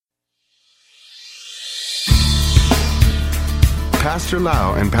Pastor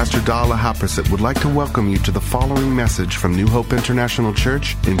Lau and Pastor Dala Haprasit would like to welcome you to the following message from New Hope International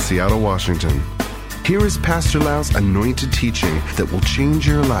Church in Seattle, Washington. Here is Pastor Lau's anointed teaching that will change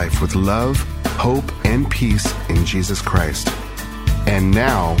your life with love, hope, and peace in Jesus Christ. And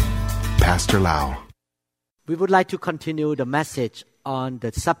now, Pastor Lau. We would like to continue the message on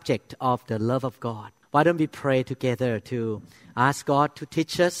the subject of the love of God. Why don't we pray together to ask God to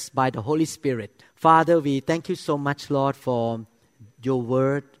teach us by the Holy Spirit. Father, we thank you so much, Lord, for your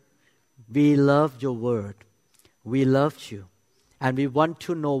word. We love your word. We love you. And we want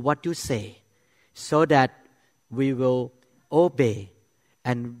to know what you say so that we will obey.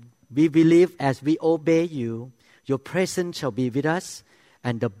 And we believe as we obey you, your presence shall be with us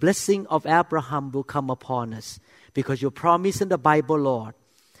and the blessing of Abraham will come upon us. Because you promise in the Bible, Lord,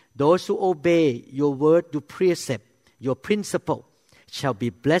 those who obey your word, your precept, your principle shall be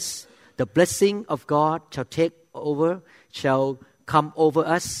blessed. The blessing of God shall take over, shall come over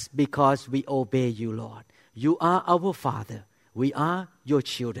us because we obey you, Lord. You are our Father. We are your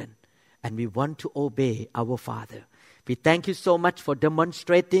children. And we want to obey our Father. We thank you so much for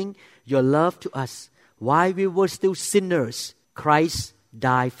demonstrating your love to us. While we were still sinners, Christ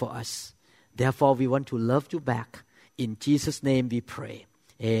died for us. Therefore, we want to love you back. In Jesus' name we pray.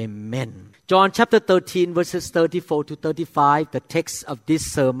 Amen. John chapter 13, verses 34 to 35, the text of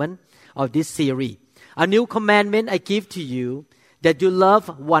this sermon, of this series. A new commandment I give to you, that you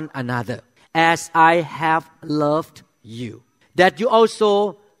love one another, as I have loved you. That you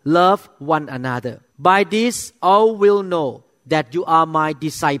also love one another. By this all will know that you are my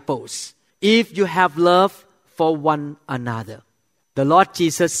disciples, if you have love for one another. The Lord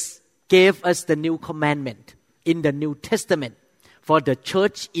Jesus gave us the new commandment in the New Testament for the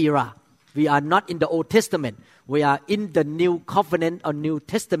church era. We are not in the Old Testament. We are in the New Covenant or New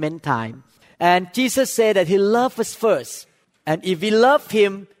Testament time. And Jesus said that He loved us first. And if we love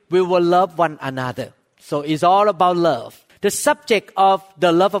Him, we will love one another. So it's all about love. The subject of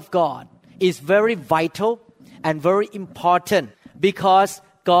the love of God is very vital and very important because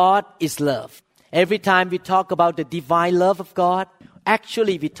God is love. Every time we talk about the divine love of God,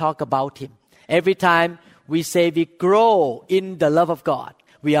 actually we talk about Him. Every time we say we grow in the love of God,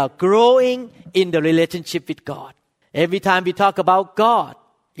 we are growing in the relationship with God. Every time we talk about God,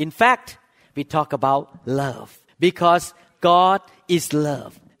 in fact, we talk about love because God is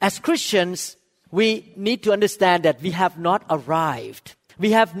love. As Christians, we need to understand that we have not arrived.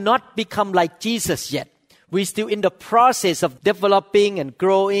 We have not become like Jesus yet. We're still in the process of developing and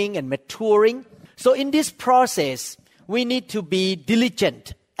growing and maturing. So in this process, we need to be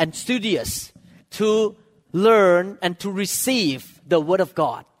diligent and studious to learn and to receive the Word of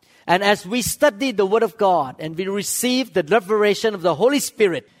God. And as we study the Word of God and we receive the revelation of the Holy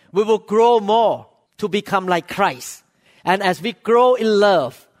Spirit, we will grow more to become like Christ. And as we grow in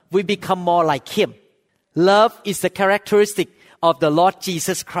love, we become more like Him. Love is the characteristic of the Lord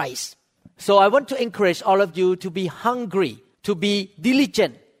Jesus Christ. So I want to encourage all of you to be hungry, to be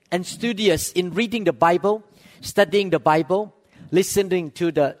diligent and studious in reading the Bible, studying the Bible, listening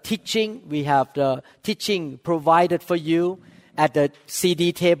to the teaching. We have the teaching provided for you at the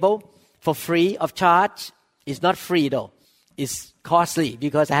CD table for free of charge. It's not free though. It's costly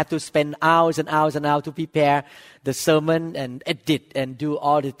because I have to spend hours and hours and hours to prepare the sermon and edit and do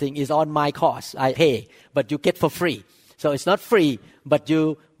all the things. It's on my cost. I pay, but you get for free. So it's not free, but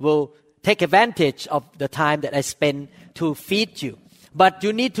you will take advantage of the time that I spend to feed you. But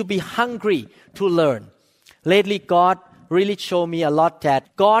you need to be hungry to learn. Lately, God really showed me a lot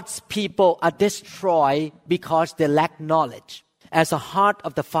that God's people are destroyed because they lack knowledge. As a heart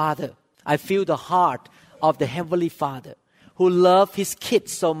of the Father, I feel the heart of the Heavenly Father who loves His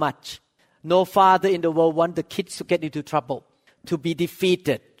kids so much. No father in the world wants the kids to get into trouble, to be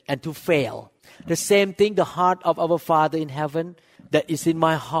defeated and to fail. The same thing, the heart of our Father in heaven, that is in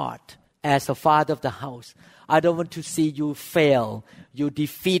my heart as a father of the house. I don't want to see you fail, you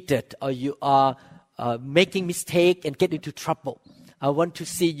defeated, or you are making mistake and get into trouble. I want to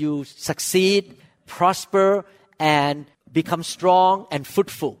see you succeed, prosper, and become strong and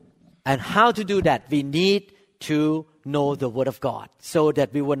fruitful. And how to do that? We need to know the Word of God so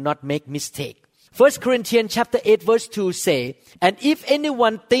that we will not make mistake. 1 Corinthians chapter 8 verse 2 say, and if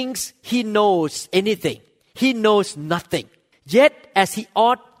anyone thinks he knows anything, he knows nothing, yet as he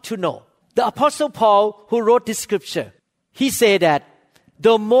ought to know. The Apostle Paul, who wrote this scripture, he said that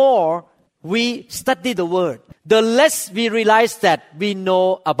the more we study the Word, the less we realize that we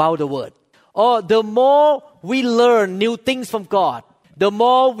know about the Word. Or the more we learn new things from God, the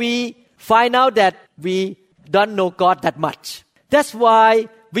more we find out that we don't know God that much. That's why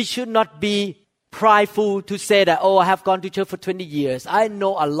we should not be prideful to say that, oh, I have gone to church for 20 years. I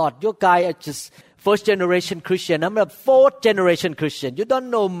know a lot. Your guy are just first generation Christian. I'm a fourth generation Christian. You don't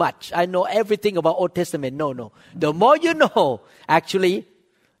know much. I know everything about Old Testament. No. The more you know, actually,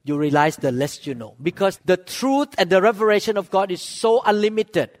 you realize the less you know. Because the truth and the revelation of God is so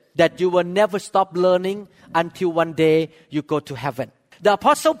unlimited that you will never stop learning until one day you go to heaven. The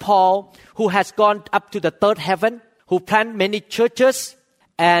Apostle Paul, who has gone up to the third heaven, who planted many churches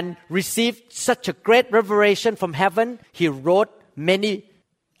and received such a great revelation from heaven, he wrote many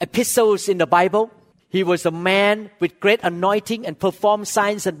epistles in the Bible. He was a man with great anointing and performed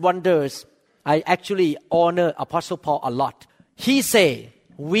signs and wonders. I actually honor Apostle Paul a lot. He say,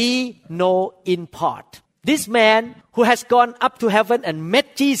 we know in part. This man who has gone up to heaven and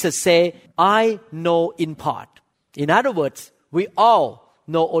met Jesus say, I know in part. In other words, we all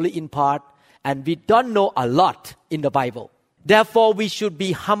know only in part and we don't know a lot in the Bible. Therefore, we should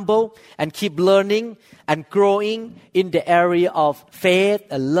be humble and keep learning and growing in the area of faith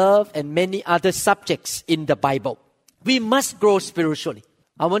and love and many other subjects in the Bible. We must grow spiritually.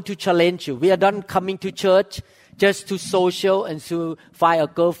 I want to challenge you. We are not coming to church just to social and to find a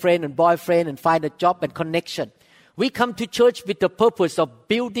girlfriend and boyfriend and find a job and connection. We come to church with the purpose of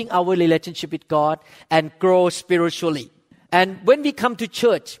building our relationship with God and grow spiritually. And when we come to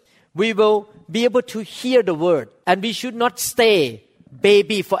church, we will be able to hear the word. And we should not stay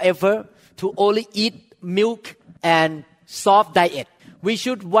baby forever to only eat milk and soft diet. We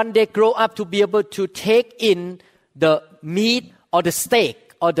should one day grow up to be able to take in the meat or the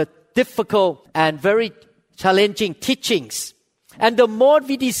steak or the difficult and very challenging teachings. And the more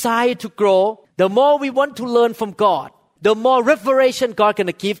we desire to grow, the more we want to learn from God, the more revelation God can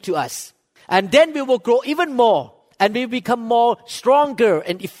give to us. And then we will grow even more and we become more stronger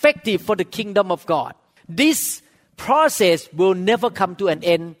and effective for the kingdom of God. This process will never come to an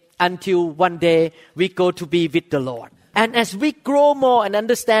end until one day we go to be with the Lord. And as we grow more and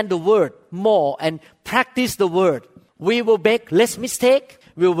understand the word more and practice the word, we will make less mistake,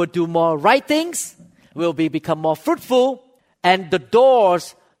 we will do more right things, we will become more fruitful, and the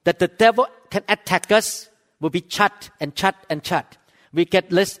doors that the devil can attack us will be shut and shut and shut. We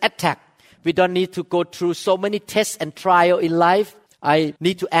get less attack. We don't need to go through so many tests and trials in life. I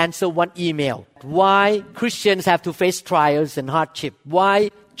need to answer one email. Why Christians have to face trials and hardship? Why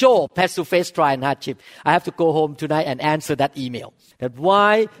Job has to face trial and hardship? I have to go home tonight and answer that email. That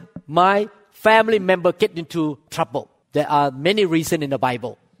why my family member get into trouble. There are many reasons in the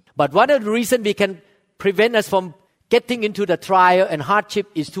Bible. But one of the reasons we can prevent us from getting into the trial and hardship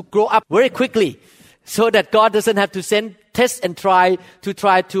is to grow up very quickly so that God doesn't have to send tests and try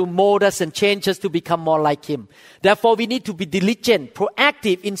to mold us and change us to become more like Him. Therefore, we need to be diligent,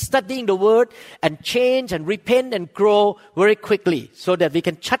 proactive in studying the Word and change and repent and grow very quickly so that we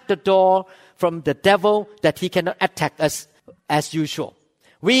can shut the door from the devil that he cannot attack us as usual.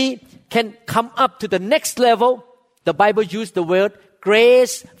 We can come up to the next level. The Bible uses the word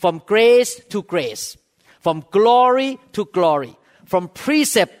grace, from grace to grace, from glory to glory, from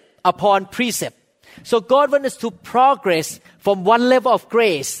precept upon precept. So God wants us to progress from one level of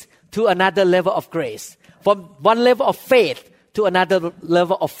grace to another level of grace, from one level of faith to another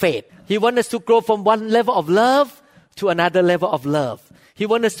level of faith. He wants us to grow from one level of love to another level of love. He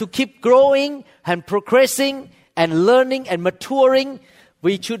wants us to keep growing and progressing and learning and maturing.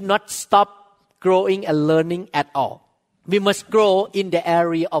 We should not stop growing and learning at all. We must grow in the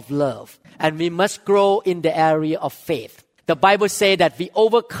area of love, and we must grow in the area of faith. The Bible says that we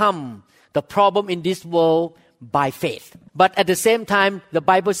overcome the problem in this world by faith. But at the same time, the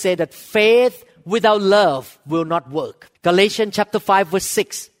Bible says that faith without love will not work. Galatians chapter 5 verse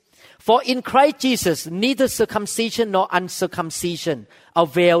 6. For in Christ Jesus, neither circumcision nor uncircumcision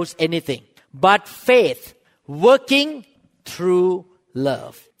avails anything, but faith working through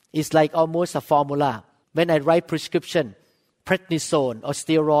love. It's like almost a formula. When I write prescription, prednisone or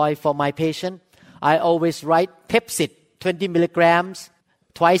steroid for my patient, I always write Pepcid, 20 milligrams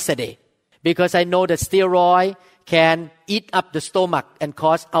twice a day. Because I know that steroid can eat up the stomach and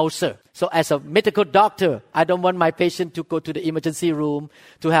cause ulcer. So as a medical doctor, I don't want my patient to go to the emergency room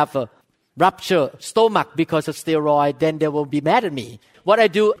to have a ruptured stomach because of steroid. Then they will be mad at me. What I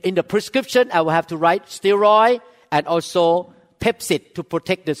do in the prescription, I will have to write steroid and also Pepcid to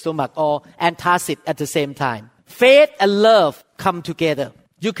protect the stomach, or antacid at the same time. Faith and love come together.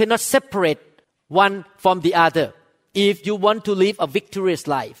 You cannot separate one from the other. If you want to live a victorious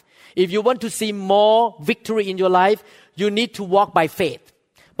life, if you want to see more victory in your life, you need to walk by faith.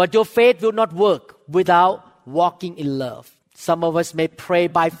 But your faith will not work without walking in love. Some of us may pray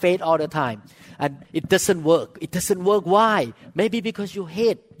by faith all the time, and it doesn't work. It doesn't work. Why? Maybe because you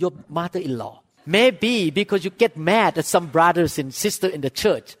hate your mother-in-law. Maybe because you get mad at some brothers and sisters in the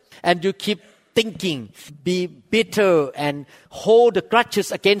church and you keep thinking, be bitter and hold the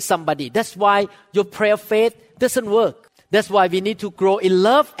grudges against somebody. That's why your prayer faith doesn't work. That's why we need to grow in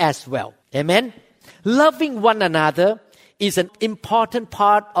love as well. Amen? Loving one another is an important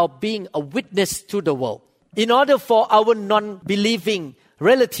part of being a witness to the world. In order for our non-believing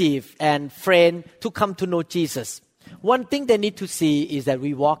relative and friend to come to know Jesus, one thing they need to see is that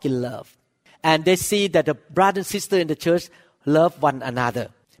we walk in love. And they see that the brother and sister in the church love one another.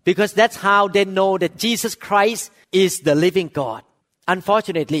 Because that's how they know that Jesus Christ is the living God.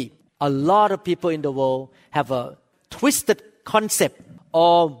 Unfortunately, a lot of people in the world have a twisted concept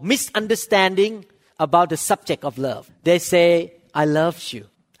or misunderstanding about the subject of love. They say, I love you.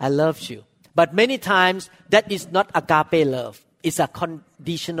 I love you. But many times, that is not agape love. It's a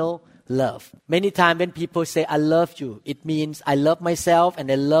conditional love. Many times when people say, I love you, it means I love myself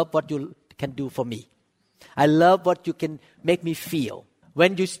and I love what you can do for me. I love what you can make me feel.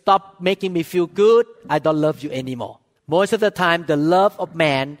 When you stop making me feel good, I don't love you anymore. Most of the time, the love of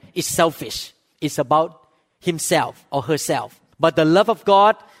man is selfish. It's about himself or herself. But the love of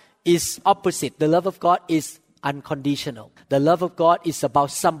God is opposite. The love of God is unconditional. The love of God is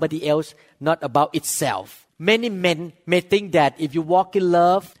about somebody else, not about itself. Many men may think that if you walk in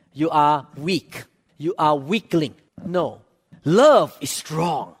love, you are weak. You are weakling. No. Love is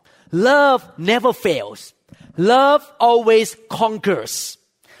strong. Love never fails. Love always conquers.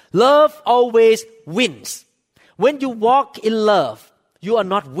 Love always wins. When you walk in love, you are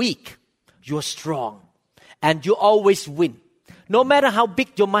not weak. You are strong. And you always win. No matter how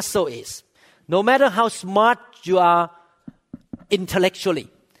big your muscle is. No matter how smart you are intellectually.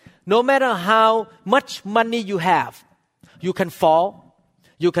 No matter how much money you have. You can fall.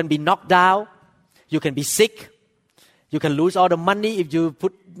 You can be knocked down. You can be sick. You can lose all the money if you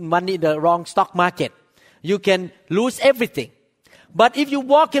put money in the wrong stock market. You can lose everything. But if you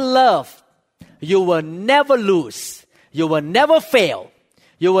walk in love, you will never lose. You will never fail.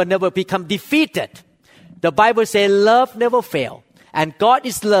 You will never become defeated. The Bible says love never fails. And God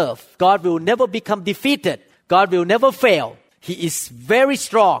is love. God will never become defeated. God will never fail. He is very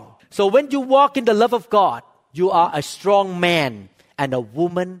strong. So when you walk in the love of God, you are a strong man and a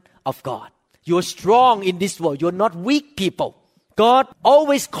woman of God. You are strong in this world. You are not weak people. God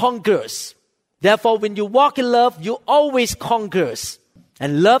always conquers. Therefore, when you walk in love, you always conquers.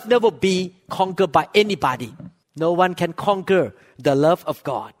 And love never be conquered by anybody. No one can conquer the love of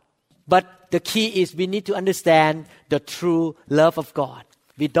God. But the key is we need to understand the true love of God.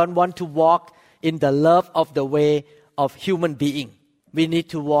 We don't want to walk in the love of the way of human being. We need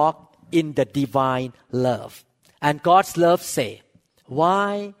to walk in the divine love. And God's love say,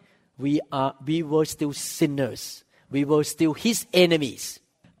 why we were still sinners. We were still His enemies.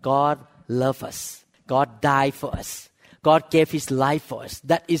 God loved us. God died for us. God gave His life for us.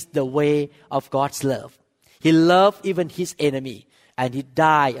 That is the way of God's love. He loved even His enemy. And He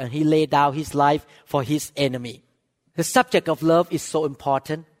died and He laid down His life for His enemy. The subject of love is so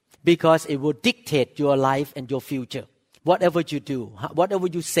important because it will dictate your life and your future. Whatever you do, whatever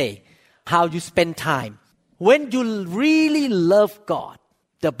you say, how you spend time. When you really love God,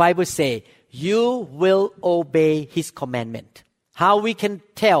 the Bible says, you will obey His commandment. How we can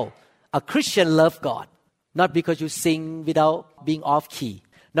tell a Christian love God? Not because you sing without being off key.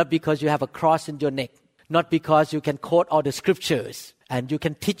 Not because you have a cross in your neck. Not because you can quote all the scriptures and you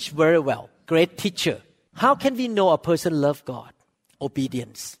can teach very well. Great teacher. How can we know a person loves God?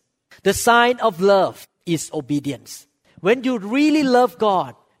 Obedience. The sign of love is obedience. When you really love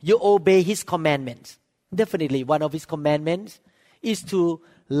God, you obey His commandments. Definitely one of His commandments is to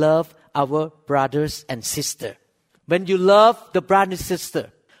love our brothers and sisters. When you love the brother and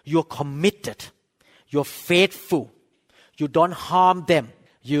sister, you're committed. You're faithful. You don't harm them.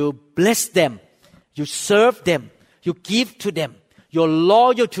 You bless them. You serve them. You give to them. You're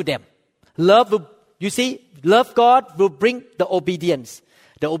loyal to them. Love God will bring the obedience.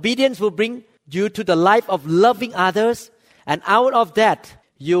 The obedience will bring you to the life of loving others. And out of that,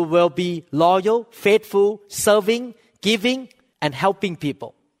 you will be loyal, faithful, serving, giving, and helping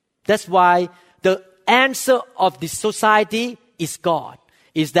people. That's why the answer of this society is God.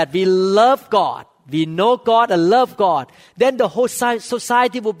 Is that we love God. We know God and love God. Then the whole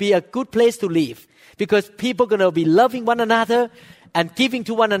society will be a good place to live. Because people are going to be loving one another and giving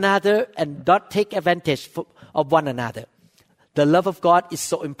to one another and not take advantage of one another. The love of God is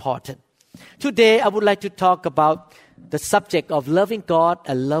so important. Today, I would like to talk about the subject of loving God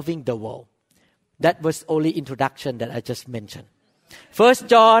and loving the world. That was only introduction that I just mentioned. 1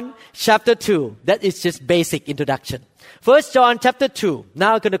 John chapter 2. That is just basic introduction. 1 John chapter 2.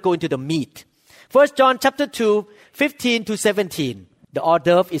 Now I'm going to go into the meat. 1 John chapter 2, 15 to 17. The hors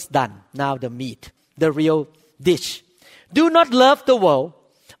d'oeuvre is done. Now the meat, the real dish. Do not love the world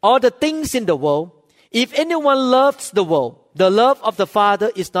or the things in the world. If anyone loves the world, the love of the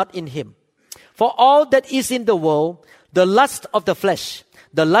Father is not in him. For all that is in the world, the lust of the flesh,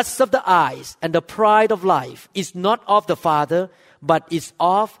 the lust of the eyes, and the pride of life is not of the Father, but is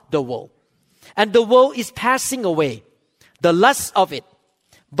of the world. And the world is passing away, the lust of it.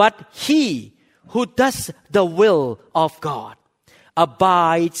 But he who does the will of God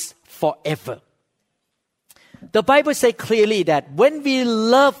abides forever. The Bible says clearly that when we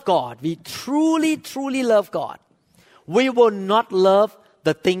love God, we truly, truly love God, we will not love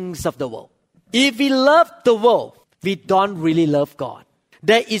the things of the world. If we love the world, we don't really love God.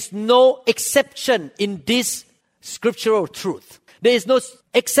 There is no exception in this scriptural truth. There is no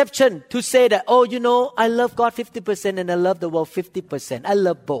exception to say that, I love God 50% and I love the world 50%. I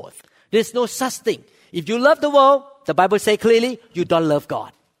love both. There's no such thing. If you love the world, the Bible says clearly, you don't love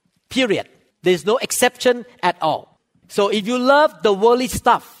God. Period. There's no exception at all. So if you love the worldly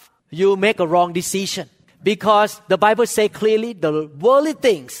stuff, you make a wrong decision. Because the Bible says clearly, the worldly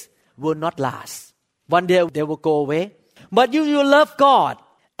things will not last. One day they will go away. But you love God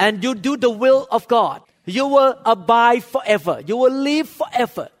and you do the will of God, you will abide forever. You will live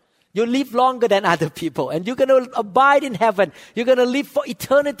forever. You live longer than other people. And you're going to abide in heaven. You're going to live for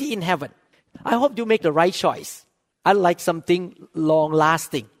eternity in heaven. I hope you make the right choice. I like something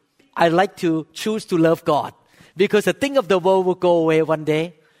long-lasting. I like to choose to love God. Because the thing of the world will go away one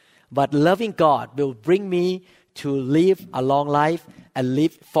day. But loving God will bring me to live a long life and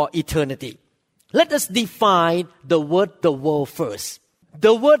live for eternity. Let us define the word the world first.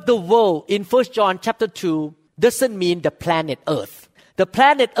 The word the world in 1 John chapter 2 doesn't mean the planet Earth. The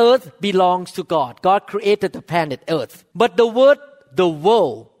planet Earth belongs to God. God created the planet Earth. But the word the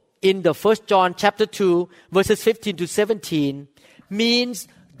world in the 1 John chapter 2 verses 15 to 17 means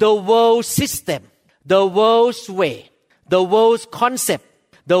the world system, the world's way, the world's concept,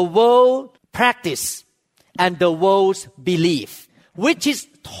 the world practice, and the world's belief, which is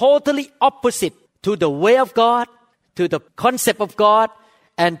totally opposite to the way of God, to the concept of God,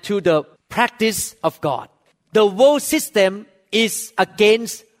 and to the practice of God. The world system is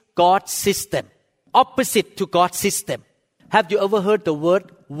against God's system, opposite to God's system. Have you ever heard the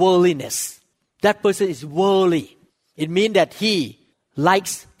word worldliness? That person is worldly. It means that he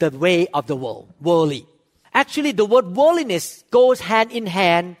likes the way of the world, worldly. Actually, the word worldliness goes hand in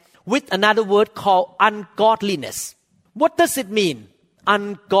hand with another word called ungodliness. What does it mean?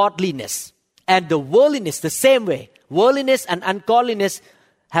 Ungodliness. And the worldliness, the same way. Worldliness and ungodliness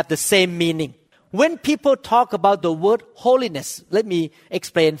have the same meaning. When people talk about the word holiness, let me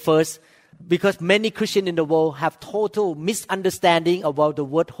explain first, because many Christians in the world have total misunderstanding about the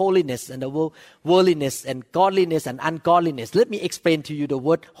word holiness and the word worldliness and godliness and ungodliness. Let me explain to you the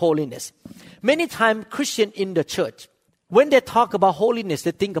word holiness. Many times Christians in the church, when they talk about holiness,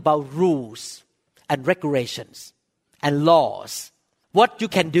 they think about rules and regulations and laws. What you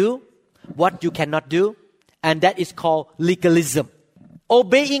can do, what you cannot do, and that is called legalism.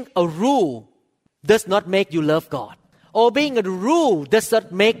 Obeying a rule does not make you love God. Obeying a rule does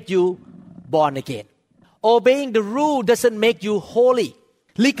not make you born again. Obeying the rule doesn't make you holy.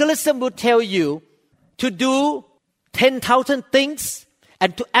 Legalism will tell you to do 10,000 things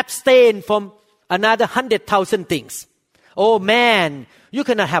and to abstain from another 100,000 things. Oh man, you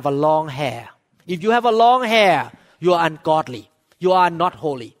cannot have a long hair. If you have a long hair, you are ungodly. You are not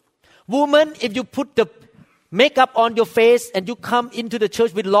holy. Woman, if you put the makeup on your face and you come into the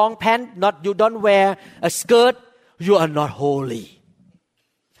church with long pants, you don't wear a skirt, you are not holy.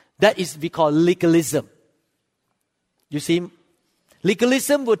 That is we call legalism. You see,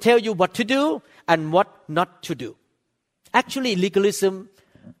 legalism will tell you what to do and what not to do. Actually, legalism,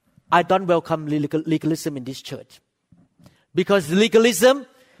 I don't welcome legalism in this church. Because legalism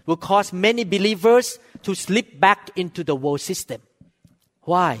will cause many believers to slip back into the world system.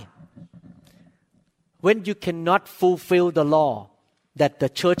 Why? When you cannot fulfill the law that the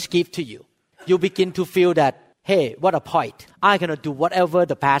church gives to you, you begin to feel that, hey, what a point. I cannot do whatever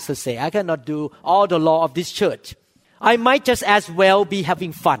the pastor say. I cannot do all the law of this church. I might just as well be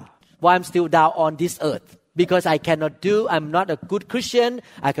having fun while I'm still down on this earth. Because I'm not a good Christian.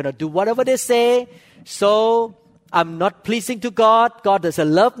 I cannot do whatever they say. So I'm not pleasing to God. God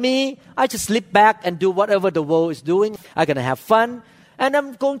doesn't love me. I just slip back and do whatever the world is doing. I'm going to have fun. And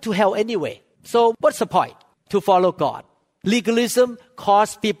I'm going to hell anyway. So what's the point? To follow God. Legalism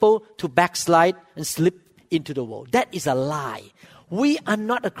causes people to backslide and slip into the world. That is a lie. We are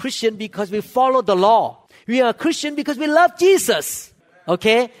not a Christian because we follow the law. We are a Christian because we love Jesus.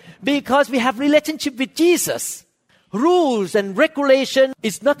 Okay? Because we have relationship with Jesus. Rules and regulation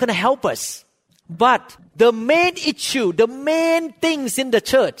is not going to help us. But the main issue, the main things in the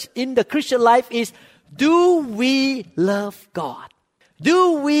church, in the Christian life is, do we love God?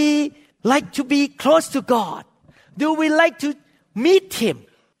 Do we like to be close to God? Do we like to meet Him?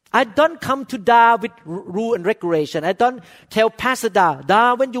 I don't come to Da with rule and regulation. I don't tell Pastor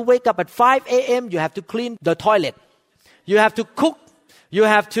Da, when you wake up at 5 a.m., you have to clean the toilet. You have to cook. You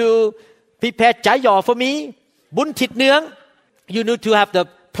have to prepare chai yaw for me. Bun thit neung. You need to have the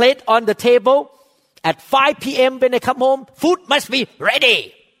plate on the table. At 5 p.m. when I come home, food must be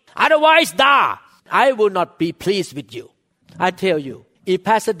ready. Otherwise, Da, I will not be pleased with you. I tell you, if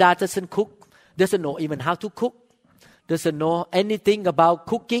Pastor Da doesn't cook, doesn't know even how to cook, doesn't know anything about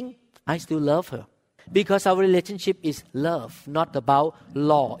cooking, I still love her. Because our relationship is love, not about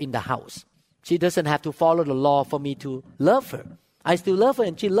law in the house. She doesn't have to follow the law for me to love her. I still love her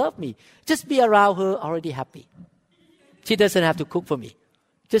and she loves me. Just be around her, already happy. She doesn't have to cook for me.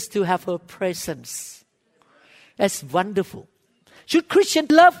 Just to have her presence. That's wonderful. Should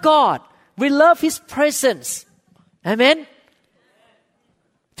Christians love God? We love His presence. Amen?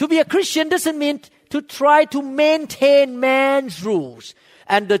 To be a Christian doesn't mean to try to maintain man's rules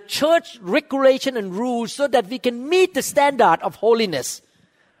and the church regulation and rules so that we can meet the standard of holiness.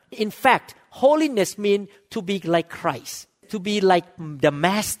 In fact, holiness means to be like Christ, to be like the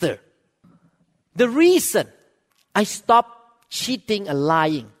Master. The reason I stopped cheating and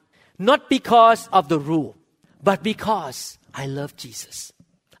lying, not because of the rule, but because I love Jesus.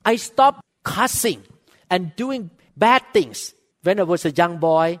 I stopped cussing and doing bad things. When I was a young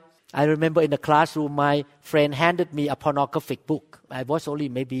boy, I remember in the classroom, my friend handed me a pornographic book. I was only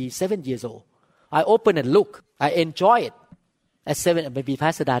maybe 7 years old. I opened and looked. I enjoyed it. At 7, maybe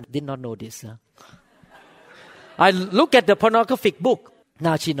Pastor Dan did not know this. I look at the pornographic book.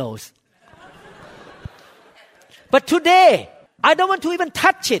 Now she knows. But today, I don't want to even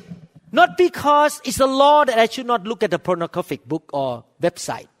touch it. Not because it's a law that I should not look at the pornographic book or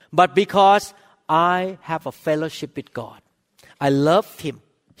website, but because I have a fellowship with God. I love Him.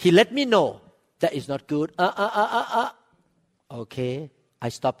 He let me know that it's not good. Okay, I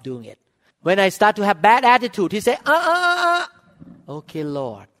stop doing it. When I start to have bad attitude, He say, Okay,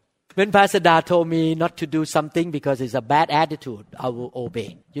 Lord. When Pastor Da told me not to do something because it's a bad attitude, I will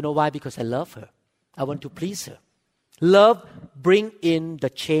obey. You know why? Because I love her. I want to please her. Love brings in the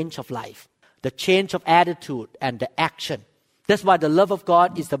change of life, the change of attitude and the action. That's why the love of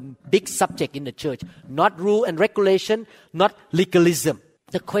God is the big subject in the church. Not rule and regulation, not legalism.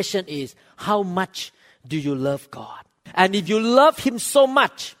 The question is, how much do you love God? And if you love Him so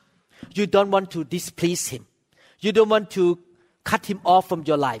much, you don't want to displease Him. You don't want to cut Him off from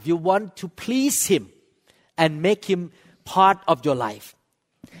your life. You want to please Him and make Him part of your life.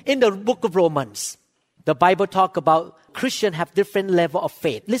 In the book of Romans, the Bible talk about Christians have different level of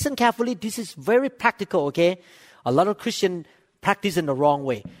faith. Listen carefully. This is very practical, okay? A lot of Christians practice in the wrong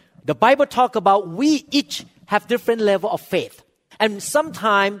way. The Bible talk about we each have different level of faith. And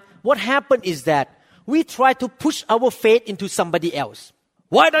sometimes what happens is that we try to push our faith into somebody else.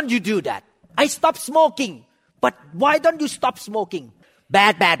 Why don't you do that? I stopped smoking. But why don't you stop smoking?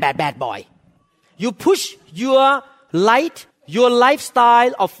 Bad boy. You push your light, your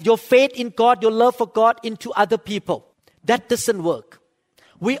lifestyle of your faith in God, your love for God into other people. That doesn't work.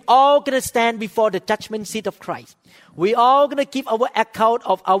 We all going to stand before the judgment seat of Christ. We all going to give our account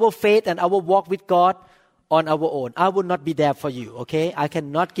of our faith and our walk with God on our own. I will not be there for you, okay? I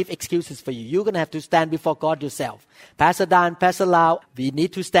cannot give excuses for you. You're going to have to stand before God yourself. Pastor Dan, Pastor Lau, we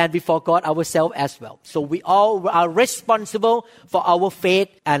need to stand before God ourselves as well. So we all are responsible for our faith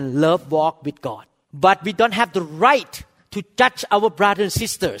and love walk with God. But we don't have the right to judge our brothers and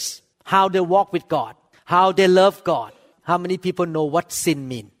sisters, how they walk with God, how they love God. How many people know what sin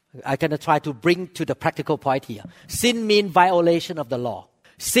means? I'm going to try to bring to the practical point here. Sin means violation of the law.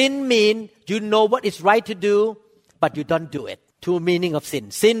 Sin means you know what is right to do, but you don't do it. Two meaning of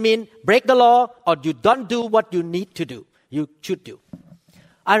sin. Sin means break the law or you don't do what you need to do. You should do.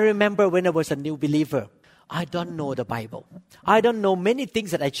 I remember when I was a new believer, I don't know the Bible. I don't know many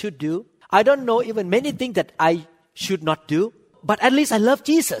things that I should do. I don't know even many things that I should not do. But at least I love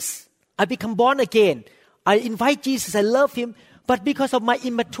Jesus. I become born again. I invite Jesus. I love Him. But because of my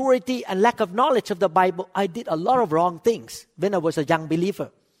immaturity and lack of knowledge of the Bible, I did a lot of wrong things when I was a young believer.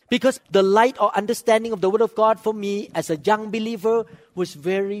 Because the light or understanding of the Word of God for me as a young believer was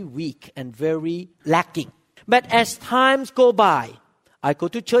very weak and very lacking. But as times go by, I go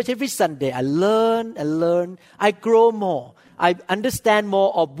to church every Sunday. I learn and learn. I grow more. I understand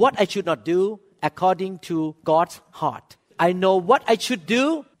more of what I should not do according to God's heart. I know what I should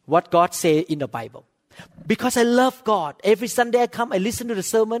do, what God say in the Bible. Because I love God. Every Sunday I come, I listen to the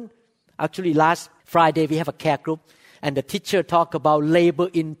sermon. Actually, last Friday we have a care group, and the teacher talked about labor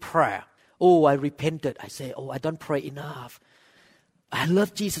in prayer. Oh, I repented. I say, I don't pray enough. I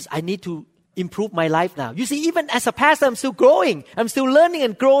love Jesus. I need to improve my life now. You see, even as a pastor, I'm still growing. I'm still learning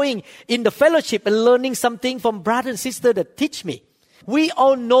and growing in the fellowship and learning something from brothers and sisters that teach me. We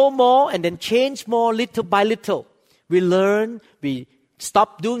all know more and then change more little by little. We learn, we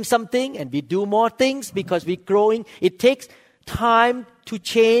stop doing something and we do more things because we're growing. It takes time to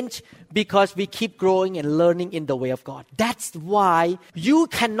change because we keep growing and learning in the way of God. That's why you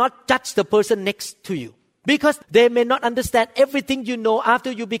cannot judge the person next to you. Because they may not understand everything you know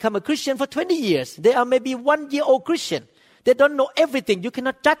after you become a Christian for 20 years. They are maybe 1-year-old Christian. They don't know everything. You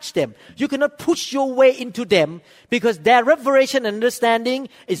cannot judge them. You cannot push your way into them because their revelation and understanding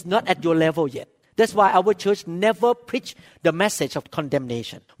is not at your level yet. That's why our church never preach the message of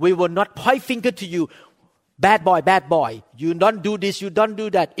condemnation. We will not point finger to you. Bad boy. You don't do this, you don't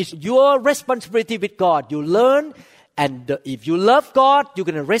do that. It's your responsibility with God. You learn, and if you love God, you're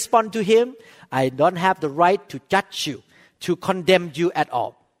going to respond to Him. I don't have the right to judge you, to condemn you at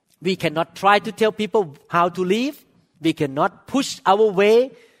all. We cannot try to tell people how to live. We cannot push our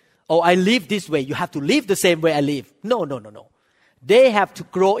way. I live this way. You have to live the same way I live. No. They have to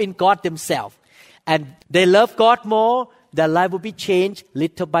grow in God themselves. And they love God more. Their life will be changed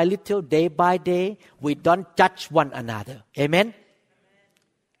little by little, day by day. We don't judge one another. Amen?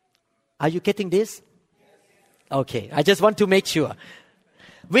 Are you getting this? Okay, I just want to make sure.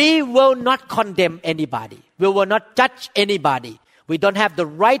 We will not condemn anybody. We will not judge anybody. We don't have the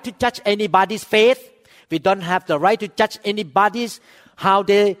right to judge anybody's faith. We don't have the right to judge anybody's how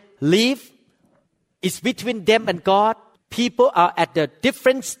they live. It's between them and God. People are at the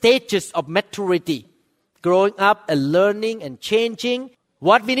different stages of maturity, growing up and learning and changing.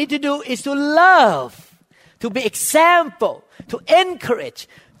 What we need to do is to love, to be example, to encourage,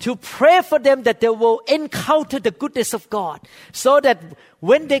 to pray for them that they will encounter the goodness of God, so that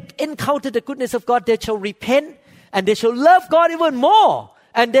when they encounter the goodness of God, they shall repent and they shall love God even more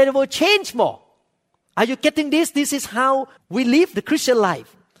and they will change more. Are you getting this? This is how we live the Christian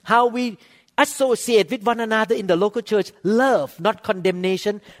life, how we associate with one another in the local church. Love, not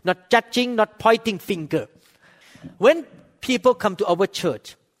condemnation, not judging, not pointing finger. When people come to our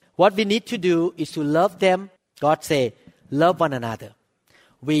church, what we need to do is to love them. God say, love one another.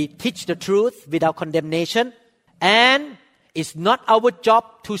 We teach the truth without condemnation, and it's not our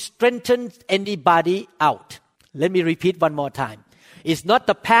job to strengthen anybody out. Let me repeat one more time. It's not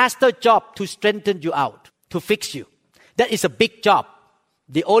the pastor's job to strengthen you out, to fix you. That is a big job.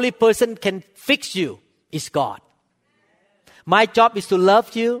 The only person can fix you is God. My job is to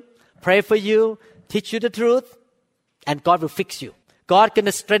love you, pray for you, teach you the truth, and God will fix you. God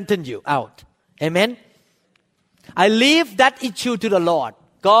can strengthen you out. Amen? I leave that issue to the Lord.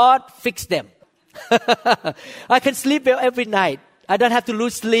 God fix them. I can sleep well every night. I don't have to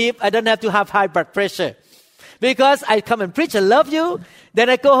lose sleep. I don't have to have high blood pressure. Because I come and preach, I love you. Then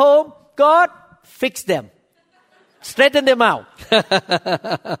I go home. God, fix them. Straighten them out.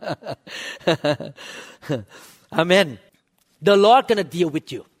 Amen. The Lord gonna deal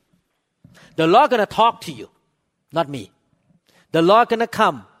with you. The Lord gonna talk to you. Not me. The Lord gonna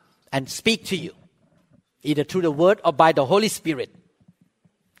come and speak to you. Either through the Word or by the Holy Spirit.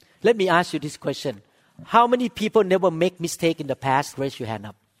 Let me ask you this question. How many people never make mistake in the past? Raise your hand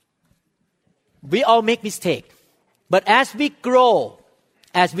up. We all make mistake. But as we grow,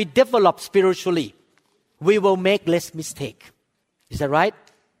 as we develop spiritually, we will make less mistake. Is that right?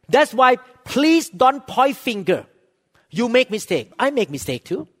 That's why please don't point finger. You make mistake. I make mistake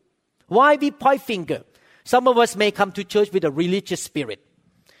too. Why we point finger? Some of us may come to church with a religious spirit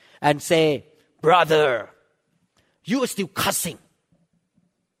and say, brother, you are still cussing.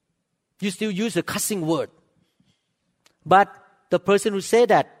 You still use a cussing word. But the person who said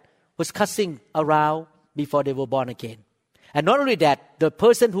that was cussing around before they were born again. And not only that, the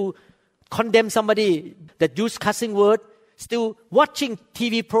person who condemned somebody that used cussing word still watching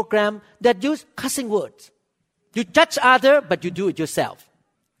TV program that use cussing words. You judge other, but you do it yourself.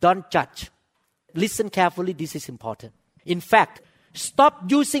 Don't judge. Listen carefully, this is important. In fact, stop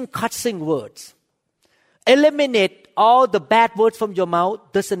using cussing words. Eliminate all the bad words from your mouth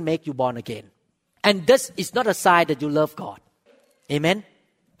doesn't make you born again. And this is not a sign that you love God. Amen?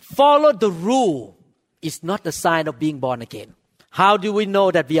 Follow the rule is not a sign of being born again. How do we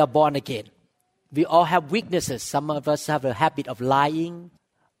know that we are born again? We all have weaknesses. Some of us have a habit of lying,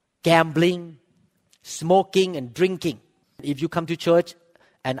 gambling, smoking and drinking. If you come to church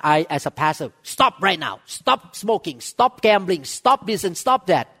and I, as a pastor, stop right now, stop smoking, stop gambling, stop this and stop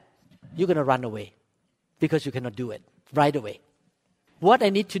that, you're going to run away because you cannot do it right away. What I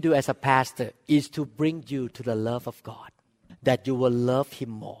need to do as a pastor is to bring you to the love of God, that you will love Him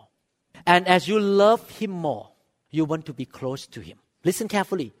more. And as you love Him more, you want to be close to Him. Listen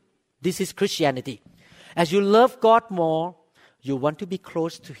carefully. This is Christianity. As you love God more, you want to be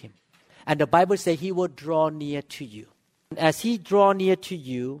close to Him. And the Bible says He will draw near to you. And as He draw near to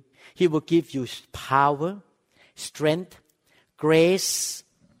you, He will give you power, strength, grace,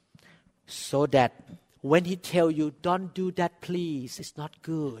 so that when He tell you, don't do that please, it's not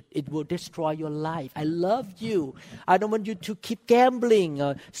good. It will destroy your life. I love you. I don't want you to keep gambling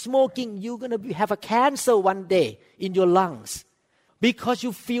or smoking. You're going to have a cancer one day in your lungs. Because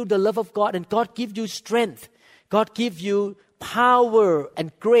you feel the love of God and God gives you strength. God gives you power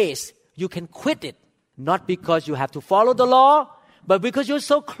and grace. You can quit it. Not because you have to follow the law, but because you're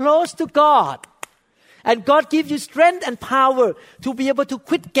so close to God. And God gives you strength and power to be able to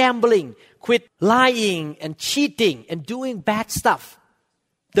quit gambling, quit lying and cheating and doing bad stuff.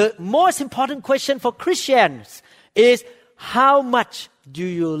 The most important question for Christians is, how much do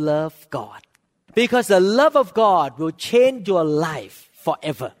you love God? Because the love of God will change your life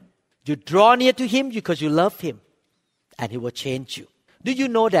forever. You draw near to Him because you love Him, and He will change you. Do you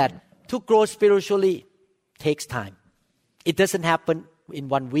know that to grow spiritually takes time? It doesn't happen in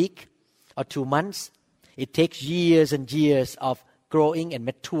 1 week or 2 months. It takes years and years of growing and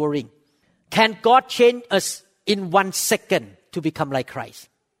maturing. Can God change us in 1 second to become like Christ?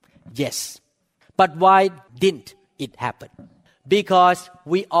 Yes. But why didn't it happen? Because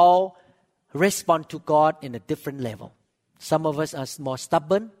we all respond to God in a different level. Some of us are more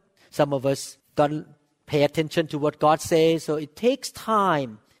stubborn. Some of us don't pay attention to what God says. So it takes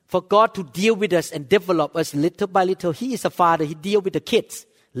time for God to deal with us and develop us little by little. He is a father. He deals with the kids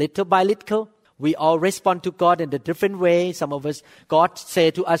little by little. We all respond to God in a different way. Some of us, God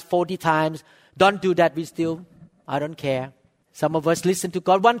say to us 40 times, don't do that. We still, I don't care. Some of us listen to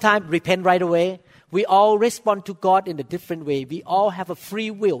God one time, repent right away. We all respond to God in a different way. We all have a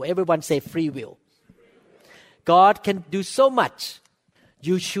free will. Everyone say free will. God can do so much.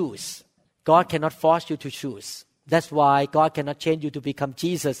 You choose. God cannot force you to choose. That's why God cannot change you to become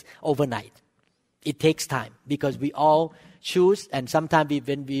Jesus overnight. It takes time because we all choose, and sometimes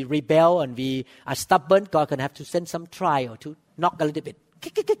when we rebel and we are stubborn, God can have to send some trial to knock a little bit.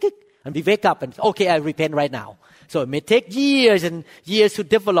 And we wake up and, okay, I repent right now. So it may take years and years to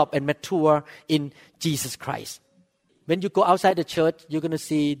develop and mature in Jesus Christ. When you go outside the church, you're going to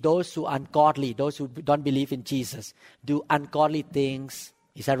see those who are ungodly, those who don't believe in Jesus, do ungodly things.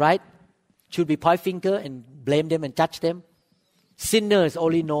 Is that right? Should we point finger and blame them and judge them? Sinners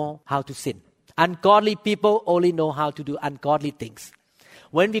only know how to sin. Ungodly people only know how to do ungodly things.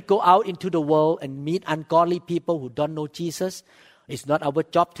 When we go out into the world and meet ungodly people who don't know Jesus, it's not our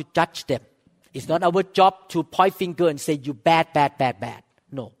job to judge them. It's not our job to point finger and say, you bad.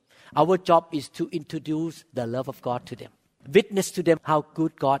 No. Our job is to introduce the love of God to them. Witness to them how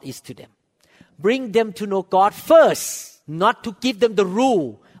good God is to them. Bring them to know God first, not to give them the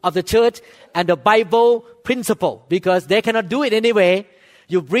rule of the church and the Bible principle, because they cannot do it anyway.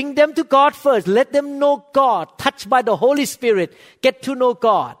 You bring them to God first. Let them know God, touched by the Holy Spirit, get to know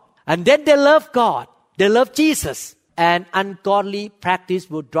God. And then they love God. They love Jesus. And ungodly practice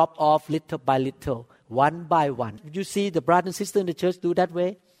will drop off little by little, one by one. You see the brothers and sisters in the church do that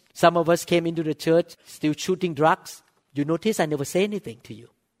way? Some of us came into the church still shooting drugs. You notice I never say anything to you.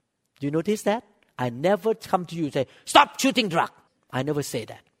 Do you notice that? I never come to you and say, stop shooting drugs. I never say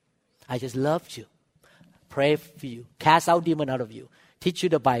that. I just love you, pray for you, cast out demon out of you, teach you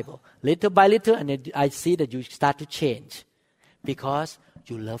the Bible. Little by little, and then I see that you start to change because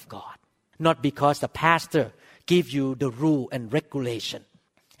you love God. Not because the pastor gives you the rule and regulation.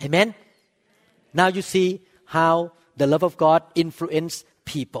 Amen? Now you see how the love of God influences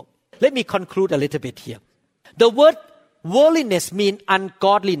people. Let me conclude a little bit here. The word worldliness means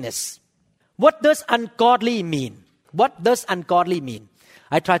ungodliness. What does ungodly mean? What does ungodly mean?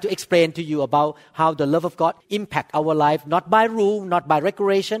 I try to explain to you about how the love of God impacts our life, not by rule, not by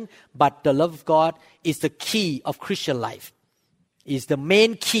regulation, but the love of God is the key of Christian life. Is the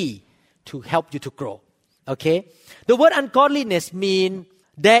main key to help you to grow. Okay? The word ungodliness means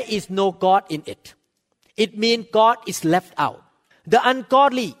there is no God in it. It means God is left out. The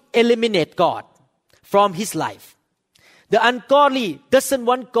ungodly eliminate God from his life. The ungodly doesn't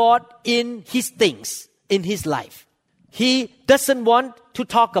want God in his things, in his life. He doesn't want to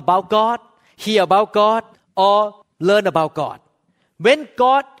talk about God, hear about God, or learn about God. When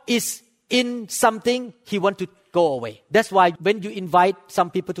God is in something, he wants to go away. That's why when you invite some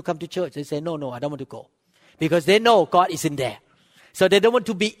people to come to church, they say, no, I don't want to go. Because they know God is in there. So they don't want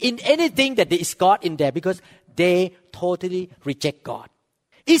to be in anything that there is God in there because they totally reject God.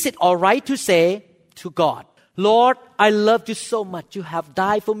 Is it all right to say to God, Lord, I love you so much. You have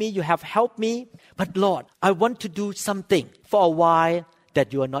died for me. You have helped me. But Lord, I want to do something for a while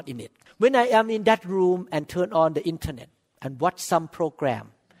that you are not in it. When I am in that room and turn on the internet and watch some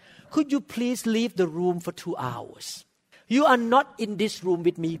program, could you please leave the room for 2 hours? You are not in this room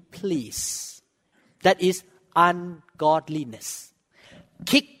with me, please. That is ungodliness.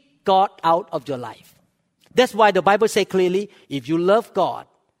 Kick God out of your life. That's why the Bible says clearly, if you love God,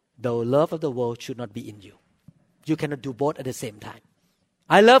 the love of the world should not be in you. You cannot do both at the same time.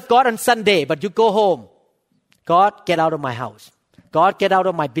 I love God on Sunday, but you go home. God, get out of my house. God, get out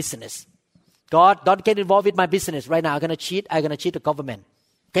of my business. God, don't get involved with my business right now. I'm going to cheat the government.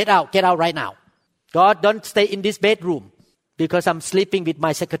 Get out right now. God, don't stay in this bedroom because I'm sleeping with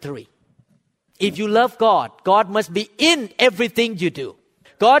my secretary. If you love God, God must be in everything you do.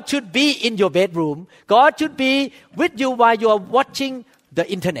 God should be in your bedroom. God should be with you while you are watching the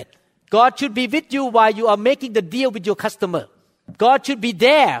internet. God should be with you while you are making the deal with your customer. God should be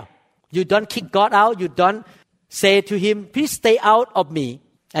there. You don't kick God out. You don't say to Him, please stay out of me.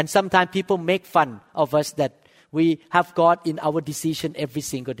 And sometimes people make fun of us that we have God in our decision every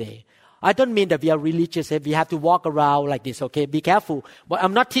single day. I don't mean that we are religious and we have to walk around like this, okay? Be careful. But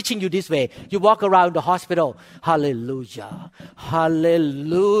I'm not teaching you this way. You walk around the hospital. Hallelujah.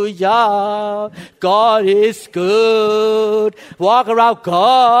 Hallelujah. God is good. Walk around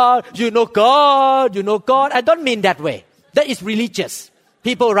God. You know God. You know God. I don't mean that way. That is religious.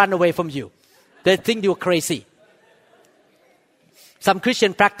 People run away from you. They think you're crazy. Some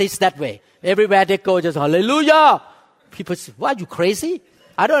Christians practice that way. Everywhere they go, just hallelujah. People say, what, are you crazy?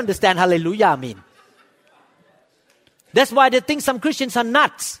 I don't understand hallelujah mean. That's why they think some Christians are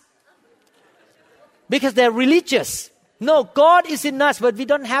nuts. Because they're religious. No, God is in us, but we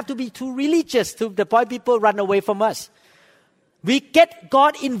don't have to be too religious to the point people run away from us. We get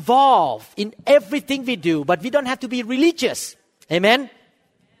God involved in everything we do, but we don't have to be religious. Amen?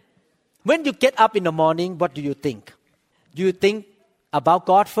 When you get up in the morning, what do you think? Do you think about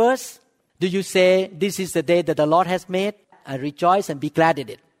God first? Do you say, this is the day that the Lord has made? I rejoice and be glad in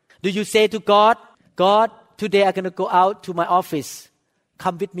it. Do you say to God, God, today I'm going to go out to my office.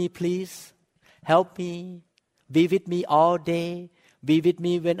 Come with me, please. Help me. Be with me all day. Be with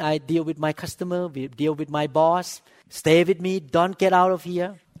me when I deal with my customer, deal with my boss. Stay with me. Don't get out of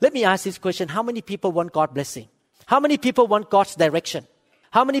here. Let me ask this question. How many people want God's blessing? How many people want God's direction?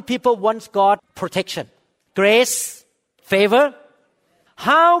 How many people want God's protection? Grace? Favor?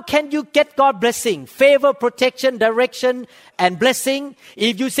 How can you get God's blessing, favor, protection, direction, and blessing?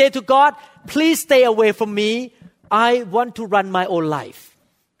 If you say to God, please stay away from me. I want to run my own life.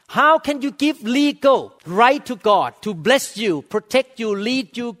 How can you give legal right to God to bless you, protect you,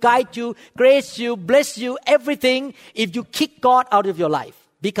 lead you, guide you, grace you, bless you, everything if you kick God out of your life,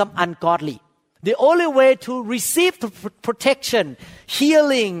 become ungodly? The only way to receive protection,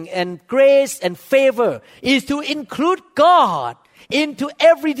 healing, and grace and favor is to include God into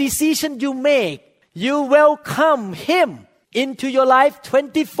every decision you make. You welcome Him into your life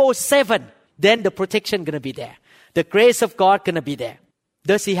 24/7. Then the protection going to be there. The grace of God going to be there.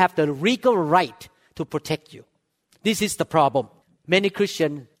 Does He have the legal right to protect you? This is the problem. Many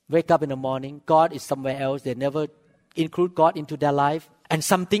Christians wake up in the morning. God is somewhere else. They never include God into their life. And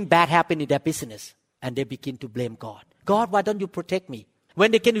something bad happened in their business. And they begin to blame God. God, why don't you protect me?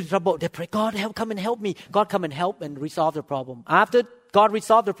 When they get into trouble, they pray, God, come and help me. God, come and help and resolve the problem. After God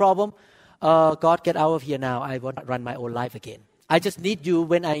resolved the problem, God, get out of here now. I want to run my own life again. I just need you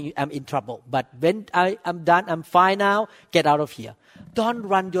when I am in trouble. But when I am done, I'm fine now, get out of here. Don't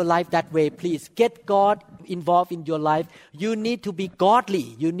run your life that way, please. Get God involved in your life. You need to be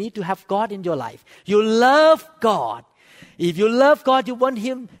godly. You need to have God in your life. You love God. If you love God, you want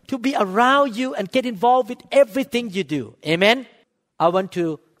Him to be around you and get involved with everything you do. Amen? I want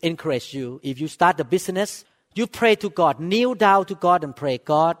to encourage you. If you start a business, you pray to God. Kneel down to God and pray,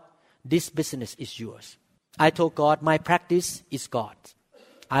 God, this business is yours. I told God, my practice is God.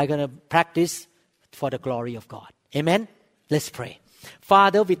 I'm going to practice for the glory of God. Amen? Let's pray.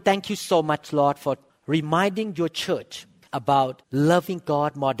 Father, we thank you so much, Lord, for reminding your church about loving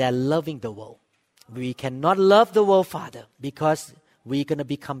God more than loving the world. We cannot love the world, Father, because we're going to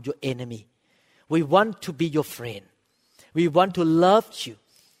become your enemy. We want to be your friend. We want to love you.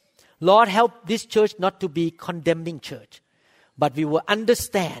 Lord, help this church not to be condemning church, but we will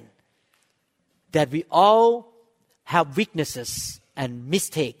understand that we all have weaknesses and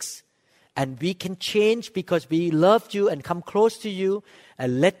mistakes, and we can change because we love you and come close to you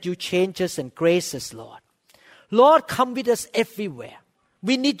and let you change us and grace us, Lord. Lord, come with us everywhere.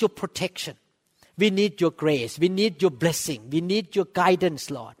 We need your protection. We need your grace. We need your blessing. We need your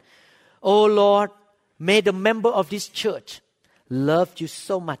guidance, Lord. Oh, Lord, may the member of this church love you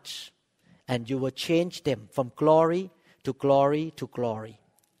so much, and you will change them from glory to glory to glory.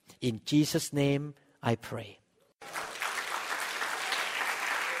 In Jesus' name, I pray.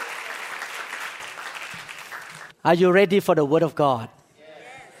 Are you ready for the Word of God? Yes.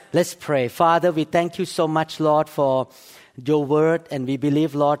 Let's pray. Father, we thank you so much, Lord, for your Word. And we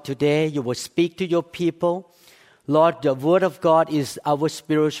believe, Lord, today you will speak to your people. Lord, the Word of God is our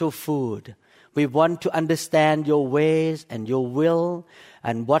spiritual food. We want to understand your ways and your will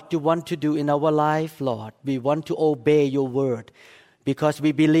and what you want to do in our life, Lord. We want to obey your Word because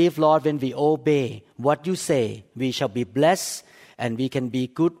we believe, Lord, when we obey what you say, we shall be blessed and we can be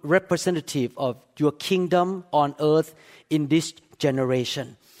good representative of your kingdom on earth in this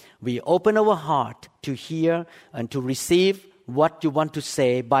generation. We open our heart to hear and to receive what you want to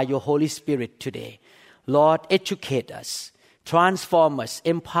say by your Holy Spirit today. Lord, educate us, transform us,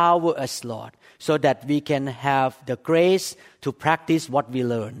 empower us, Lord, so that we can have the grace to practice what we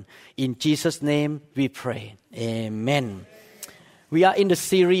learn. In Jesus' name we pray. Amen. We are in the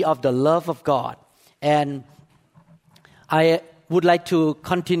series of the love of God, and I would like to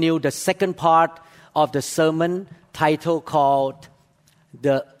continue the second part of the sermon title called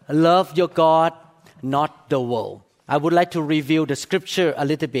The Love Your God, Not the World. I would like to review the scripture a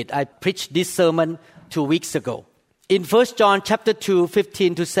little bit. I preached this sermon 2 weeks ago. In 1 John chapter 2,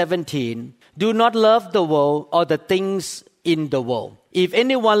 15 to 17, do not love the world or the things in the world. If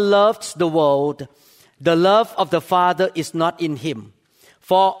anyone loves the world, the love of the Father is not in him.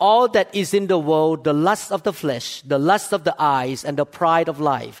 For all that is in the world, the lust of the flesh, the lust of the eyes, and the pride of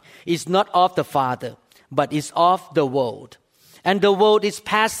life, is not of the Father, but is of the world. And the world is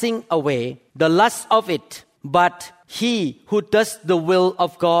passing away, the lust of it, but he who does the will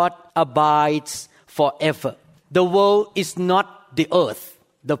of God abides forever. The world is not the earth,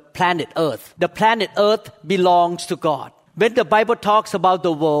 the planet Earth. The planet Earth belongs to God. When the Bible talks about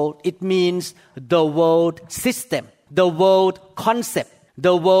the world, it means the world system, the world concept,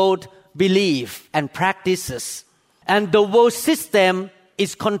 the world belief and practices. And the world system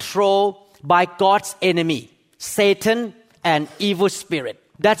is controlled by God's enemy, Satan and evil spirit.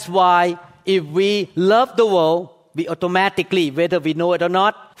 That's why if we love the world, we automatically, whether we know it or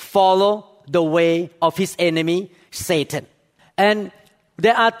not, follow the way of his enemy, Satan. And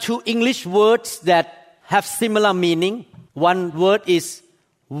there are 2 English words that have similar meaning. One word is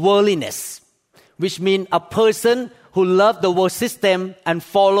worldliness, which means a person who loves the world system and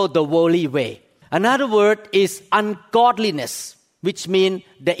follow the worldly way. Another word is ungodliness, which means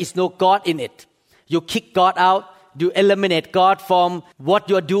there is no God in it. You kick God out, you eliminate God from what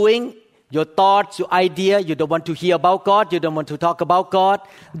you're doing, your thoughts, your idea. You don't want to hear about God, you don't want to talk about God.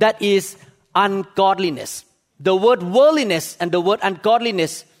 That is ungodliness. The word worldliness and the word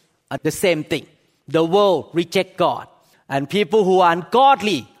ungodliness are the same thing. The world rejects God, and people who are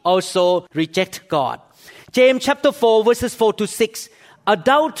ungodly also reject God. James chapter 4 verses 4 to 6.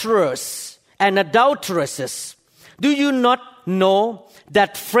 Adulterers and adulteresses, do you not know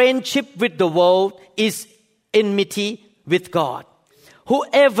that friendship with the world is enmity with God?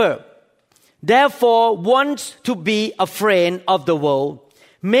 Whoever therefore wants to be a friend of the world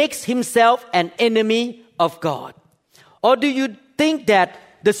makes himself an enemy of God. Or do you think that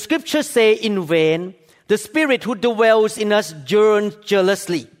the scriptures say in vain, the Spirit who dwells in us yearns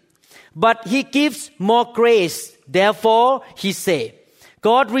jealously, but he gives more grace? Therefore, he say,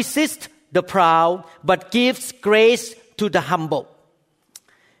 God resists the proud, but gives grace to the humble.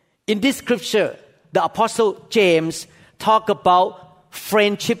 In this scripture, the Apostle James talk about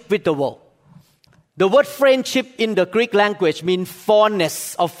friendship with the world. The word friendship in the Greek language means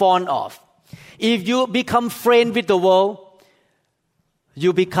fondness or fond of. If you become friend with the world,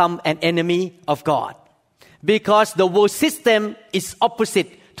 you become an enemy of God. Because the world system is opposite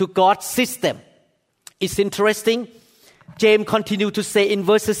to God's system. It's interesting. James continues to say in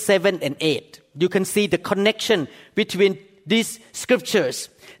verses 7 and 8. You can see the connection between these scriptures.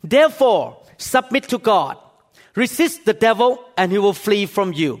 Therefore, submit to God. Resist the devil and he will flee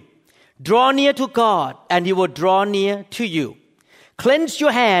from you. Draw near to God and he will draw near to you. Cleanse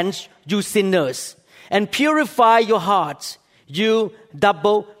your hands, you sinners, and purify your hearts, you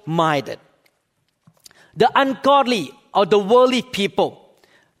double-minded. The ungodly or the worldly people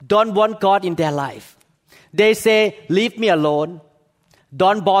don't want God in their life. They say, leave me alone.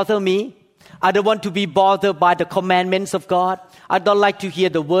 Don't bother me. I don't want to be bothered by the commandments of God. I don't like to hear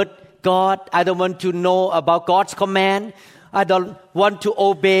the word God. I don't want to know about God's command. I don't want to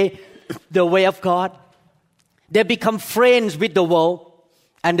obey the way of God. They become friends with the world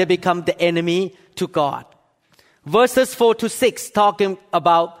and they become the enemy to God. Verses 4 to 6 talking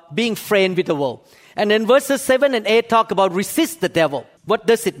about being friend with the world. And then verses 7 and 8 talk about resist the devil. What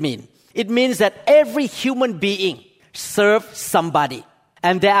does it mean? It means that every human being serves somebody.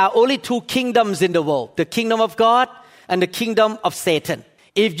 And there are only two kingdoms in the world, the kingdom of God and the kingdom of Satan.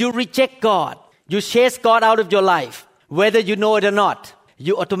 If you reject God, you chase God out of your life, whether you know it or not,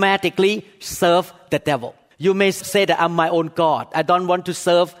 you automatically serve the devil. You may say that I'm my own God. I don't want to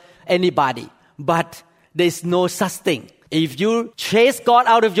serve anybody. But there is no such thing. If you chase God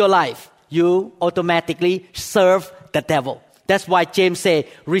out of your life, you automatically serve the devil. That's why James says,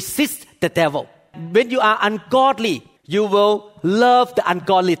 resist the devil. When you are ungodly, you will love the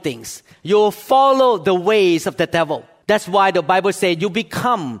ungodly things. You will follow the ways of the devil. That's why the Bible says you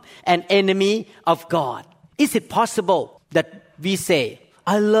become an enemy of God. Is it possible that we say,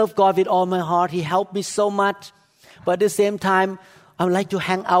 I love God with all my heart. He helped me so much. But at the same time, I would like to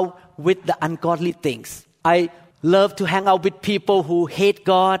hang out with the ungodly things. I love to hang out with people who hate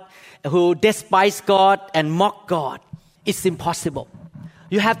God, who despise God and mock God. It's impossible.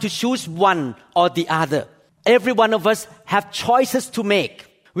 You have to choose one or the other. Every one of us have choices to make.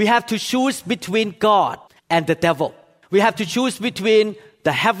 We have to choose between God and the devil. We have to choose between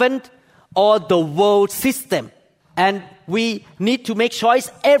the heaven or the world system. And we need to make choice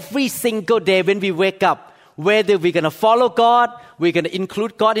every single day when we wake up, whether we're going to follow God, we're going to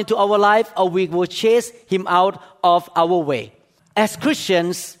include God into our life, or we will chase Him out of our way. As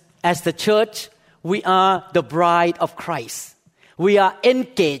Christians, as the church, we are the bride of Christ. We are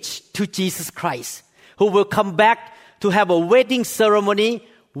engaged to Jesus Christ, who will come back to have a wedding ceremony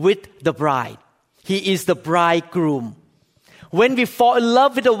with the bride. He is the bridegroom. When we fall in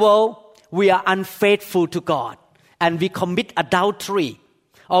love with the world, we are unfaithful to God. And we commit adultery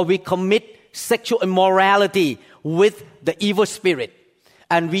or we commit sexual immorality with the evil spirit.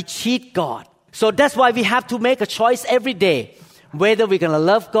 And we cheat God. So that's why we have to make a choice every day. Whether we're going to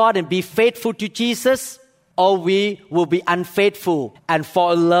love God and be faithful to Jesus, or we will be unfaithful and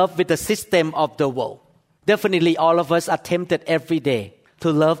fall in love with the system of the world. Definitely all of us are tempted every day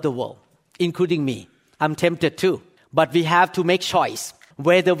to love the world, including me. I'm tempted too. But we have to make choice.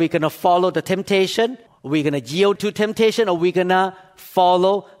 Whether we're going to follow the temptation, we're going to yield to temptation, or we're going to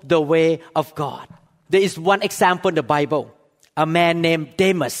follow the way of God. There is one example in the Bible. A man named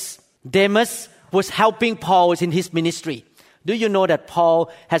Demas. Demas was helping Paul in his ministry. Do you know that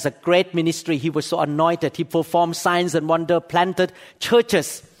Paul has a great ministry? He was so anointed. He performed signs and wonders, planted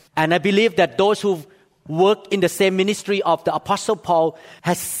churches. And I believe that those who work in the same ministry of the Apostle Paul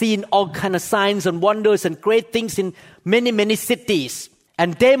has seen all kinds of signs and wonders and great things in many, many cities.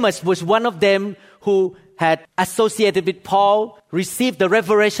 And Demas was one of them who had associated with Paul, received the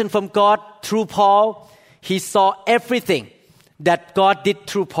revelation from God through Paul. He saw everything that God did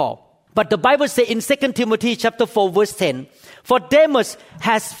through Paul. But the Bible says in 2 Timothy chapter 4 verse 10, for Demas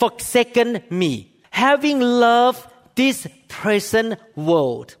has forsaken me, having loved this present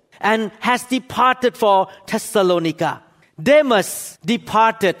world, and has departed for Thessalonica. Demas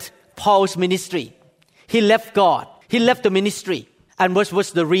departed Paul's ministry. He left God. He left the ministry. And what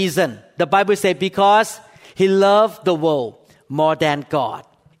was the reason? The Bible says because he loved the world more than God.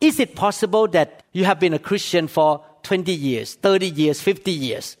 Is it possible that you have been a Christian for 20 years, 30 years, 50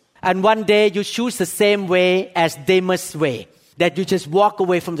 years, and one day you choose the same way as Demas' way, that you just walk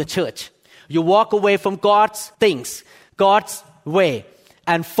away from the church? You walk away from God's things, God's way,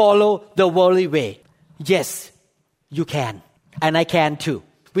 and follow the worldly way. Yes, you can. And I can too.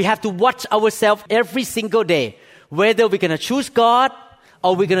 We have to watch ourselves every single day, whether we're going to choose God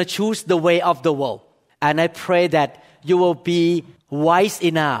or we're going to choose the way of the world. And I pray that you will be wise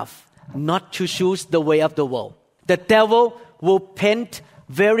enough not to choose the way of the world. The devil will paint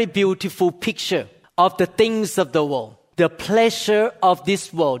very beautiful picture of the things of the world, the pleasure of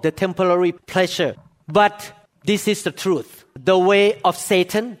this world, the temporary pleasure. But this is the truth. The way of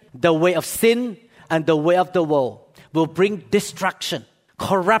Satan, the way of sin, and the way of the world will bring destruction,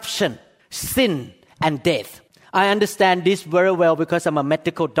 corruption, sin, and death. I understand this very well because I'm a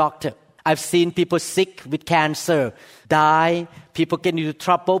medical doctor. I've seen people sick with cancer, die, people get into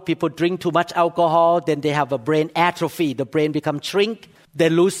trouble, people drink too much alcohol, then they have a brain atrophy, the brain becomes shrink, they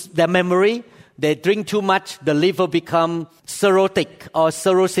lose their memory, they drink too much, the liver become cirrhotic or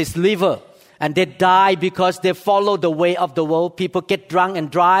cirrhosis liver, and they die because they follow the way of the world. People get drunk and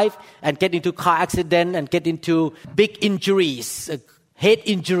drive and get into car accident and get into big injuries, head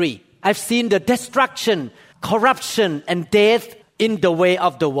injury. I've seen the destruction, corruption, and death in the way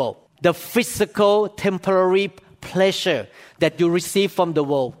of the world. the physical, temporary pleasure that you receive from the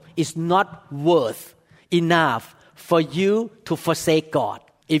world is not worth enough for you to forsake God.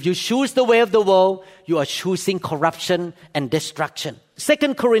 If you choose the way of the world, you are choosing corruption and destruction.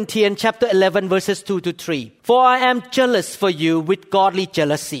 2 Corinthians chapter 11 verses 2 to 3. For I am jealous for you with godly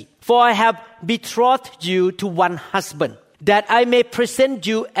jealousy. For I have betrothed you to one husband, that I may present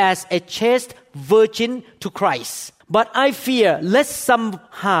you as a chaste virgin to Christ. But I fear lest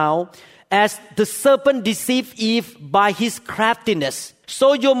somehow, as the serpent deceived Eve by his craftiness,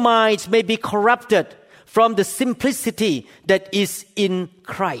 so your minds may be corrupted from the simplicity that is in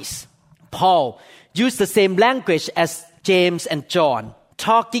Christ. Paul used the same language as James and John,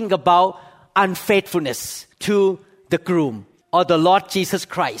 talking about unfaithfulness to the groom or the Lord Jesus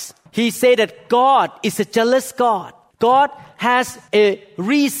Christ. He said that God is a jealous God. God has a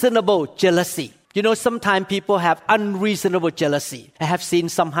reasonable jealousy. You know, sometimes people have unreasonable jealousy. I have seen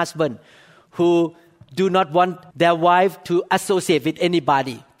some husbands who do not want their wife to associate with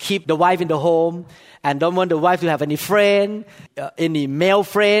anybody, keep the wife in the home, and don't want the wife to have any friend, any male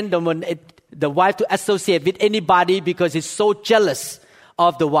friend, don't want the wife to associate with anybody because he's so jealous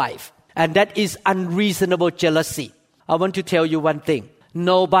of the wife. And that is unreasonable jealousy. I want to tell you one thing.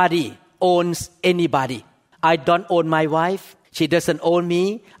 Nobody owns anybody. I don't own my wife. She doesn't own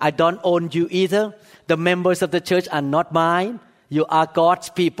me. I don't own you either. The members of the church are not mine. You are God's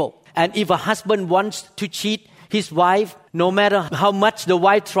people. And if a husband wants to cheat his wife, no matter how much the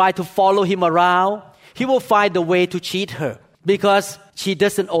wife tries to follow him around, he will find a way to cheat her because she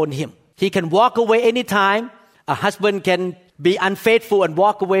doesn't own him. He can walk away anytime. A husband can be unfaithful and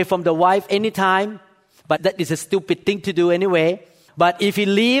walk away from the wife anytime. But that is a stupid thing to do anyway. But if he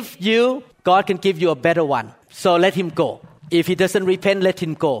leaves you, God can give you a better one. So let him go. If he doesn't repent, let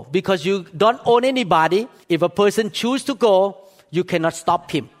him go. Because you don't own anybody. If a person chooses to go, you cannot stop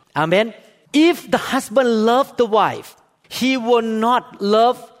him. Amen. If the husband loves the wife, he will not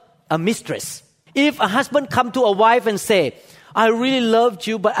love a mistress. If a husband come to a wife and say, I really loved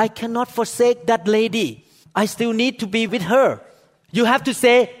you, but I cannot forsake that lady. I still need to be with her. You have to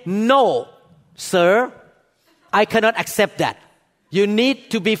say, no, sir, I cannot accept that. You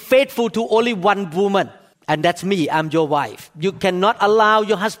need to be faithful to only one woman. And that's me, I'm your wife. You cannot allow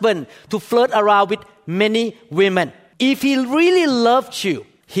your husband to flirt around with many women. If he really loved you,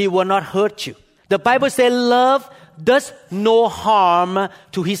 he will not hurt you. The Bible says love does no harm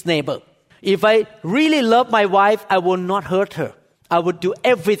to his neighbor. If I really love my wife, I will not hurt her. I will do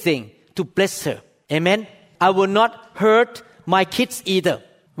everything to bless her. Amen. I will not hurt my kids either.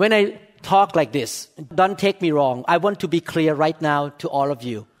 When I talk like this, don't take me wrong. I want to be clear right now to all of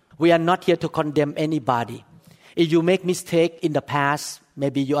you. We are not here to condemn anybody. If you make mistake in the past,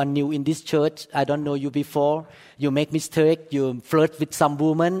 maybe you are new in this church, I don't know you before, you make mistake, you flirt with some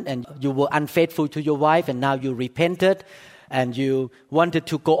woman and you were unfaithful to your wife and now you repented and you wanted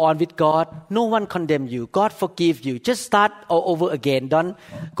to go on with God. No one condemn you. God forgive you. Just start all over again. Don't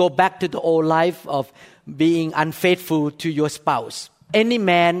go back to the old life of being unfaithful to your spouse. Any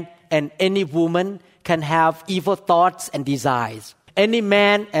man and any woman can have evil thoughts and desires. Any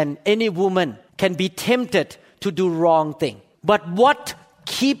man and any woman can be tempted to do wrong thing. But what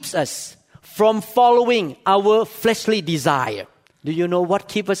keeps us from following our fleshly desire? Do you know what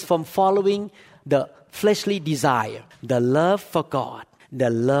keeps us from following the fleshly desire? The love for God, the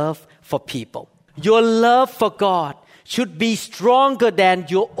love for people. Your love for God should be stronger than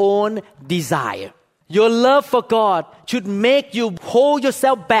your own desire. Your love for God should make you hold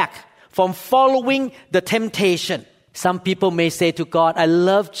yourself back from following the temptation. Some people may say to God, I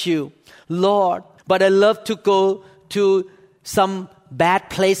loved you, Lord, but I love to go to some bad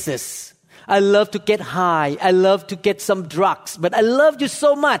places. I love to get high. I love to get some drugs, but I love you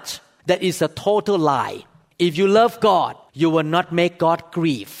so much. That is a total lie. If you love God, you will not make God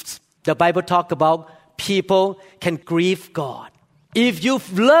grieve. The Bible talks about people can grieve God. If you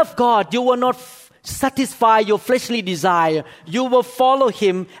love God, you will not satisfy your fleshly desire. You will follow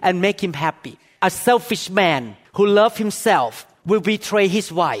Him and make Him happy. A selfish man who loves himself will betray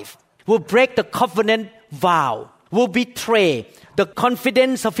his wife, will break the covenant vow, will betray the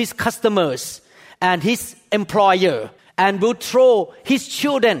confidence of his customers and his employer, and will throw his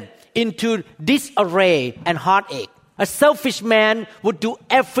children into disarray and heartache. A selfish man would do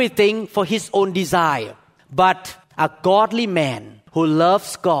everything for his own desire. But a godly man who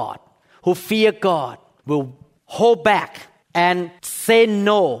loves God, who fears God, will hold back and say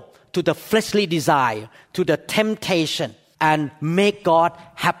no to the fleshly desire, to the temptation, and make God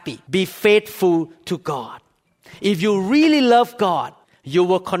happy. Be faithful to God. If you really love God, you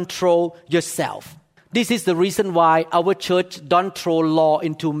will control yourself. This is the reason why our church don't throw law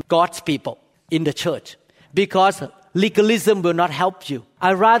into God's people in the church. Because legalism will not help you.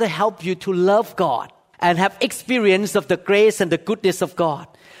 I rather help you to love God and have experience of the grace and the goodness of God.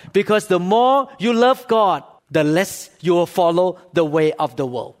 Because the more you love God, the less you will follow the way of the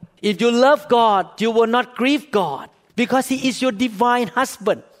world. If you love God, you will not grieve God. Because He is your divine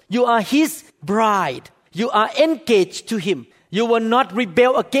husband. You are His bride. You are engaged to Him. You will not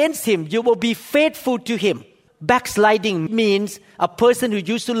rebel against Him. You will be faithful to Him. Backsliding means a person who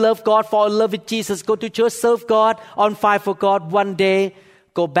used to love God, fall in love with Jesus, go to church, serve God, on fire for God, one day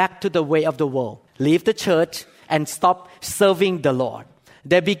go back to the way of the world. Leave the church and stop serving the Lord.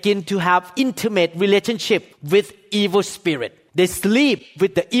 They begin to have intimate relationship with evil spirit. They sleep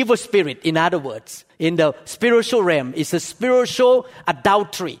with the evil spirit, in other words. In the spiritual realm, it's a spiritual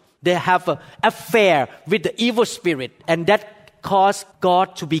adultery. They have an affair with the evil spirit, and that caused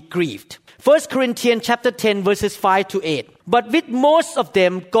God to be grieved. 1 Corinthians chapter 10, verses 5 to 8. But with most of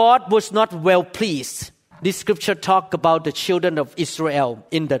them, God was not well pleased. This scripture talks about the children of Israel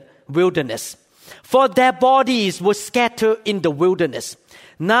in the wilderness. For their bodies were scattered in the wilderness.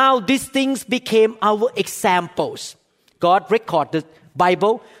 Now these things became our examples. God recorded the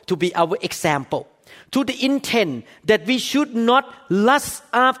Bible to be our example, to the intent that we should not lust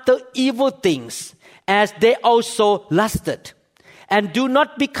after evil things, as they also lusted. And do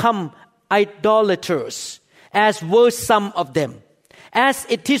not become idolaters, as were some of them. As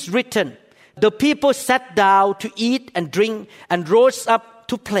it is written, the people sat down to eat and drink and rose up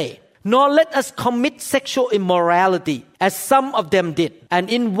to play. Nor let us commit sexual immorality, as some of them did. And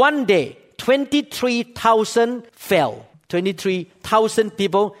in one day, 23,000 fell. 23,000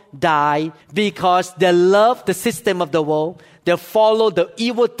 people died because they loved the system of the world. They followed the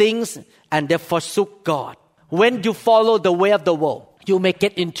evil things and they forsook God. When you follow the way of the world, you may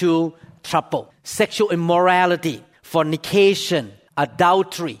get into trouble. Sexual immorality, fornication,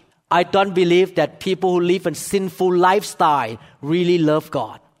 adultery. I don't believe that people who live a sinful lifestyle really love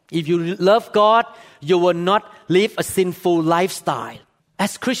God. If you love God, you will not live a sinful lifestyle.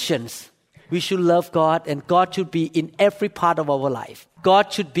 As Christians, we should love God, and God should be in every part of our life.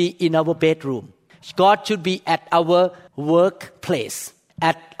 God should be in our bedroom. God should be at our workplace,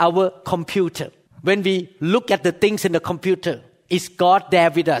 at our computer. When we look at the things in the computer, is God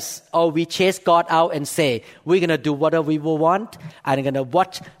there with us? Or we chase God out and say, we're going to do whatever we want, and we're going to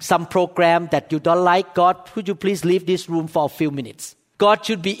watch some program that you don't like. God, would you please leave this room for a few minutes? God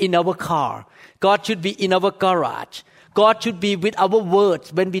should be in our car. God should be in our garage. God should be with our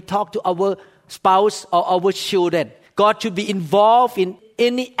words when we talk to our spouse or our children. God should be involved in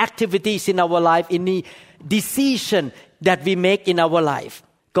any activities in our life, any decision that we make in our life.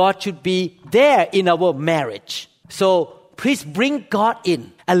 God should be there in our marriage. So please bring God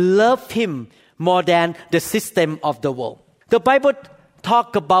in and love Him more than the system of the world. The Bible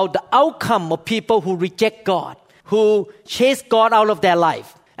talks about the outcome of people who reject God, who chase God out of their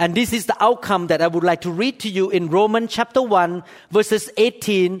life. And this is the outcome that I would like to read to you in Romans chapter 1, verses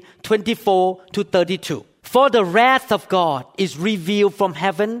 18, 24 to 32. For the wrath of God is revealed from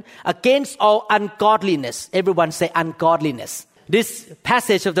heaven against all ungodliness. Everyone say ungodliness. This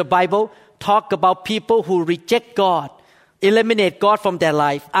passage of the Bible talk about people who reject God, eliminate God from their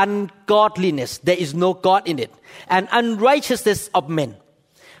life. Ungodliness, there is no God in it. And unrighteousness of men,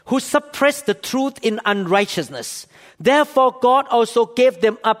 who suppress the truth in unrighteousness. Therefore God also gave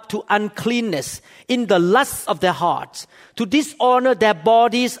them up to uncleanness in the lusts of their hearts, to dishonor their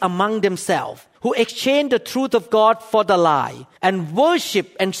bodies among themselves, who exchanged the truth of God for the lie, and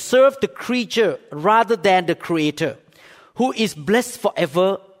worship and serve the creature rather than the Creator, who is blessed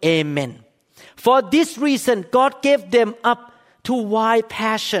forever. Amen. For this reason God gave them up to wild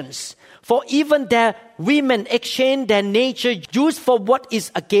passions. For even their women exchange their nature used for what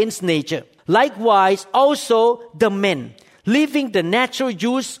is against nature. Likewise also the men, leaving the natural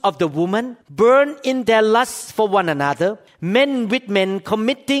use of the woman, burn in their lusts for one another, men with men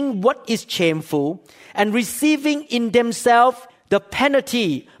committing what is shameful, and receiving in themselves the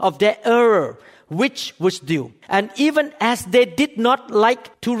penalty of their error, which was due. And even as they did not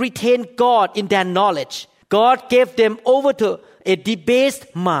like to retain God in their knowledge, God gave them over to a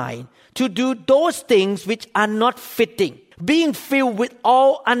debased mind, to do those things which are not fitting, being filled with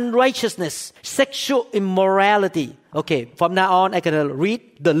all unrighteousness, sexual immorality. Okay, from now on, I'm going to read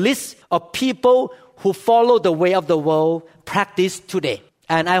the list of people who follow the way of the world practice today.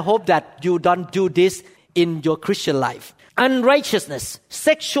 And I hope that you don't do this in your Christian life. Unrighteousness,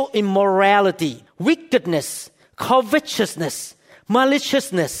 sexual immorality, wickedness, covetousness,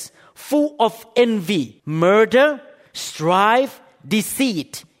 maliciousness, full of envy, murder, strife,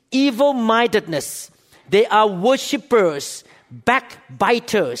 deceit, evil-mindedness, They are worshippers,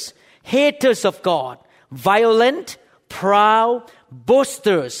 backbiters, haters of God, violent, proud,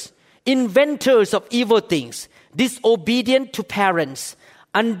 boasters, inventors of evil things, disobedient to parents,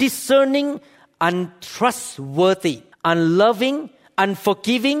 undiscerning, untrustworthy, unloving,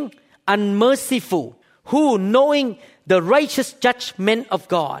 unforgiving, unmerciful, who, knowing the righteous judgment of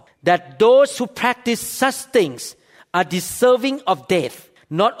God, that those who practice such things are deserving of death,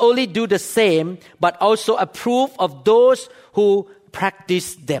 not only do the same, but also approve of those who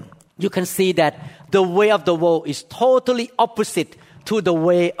practice them. You can see that the way of the world is totally opposite to the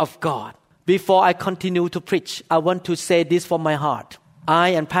way of God. Before I continue to preach, I want to say this from my heart. I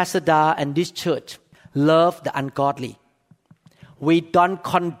and Pastor Da and this church love the ungodly. We don't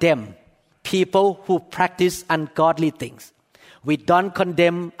condemn people who practice ungodly things. We don't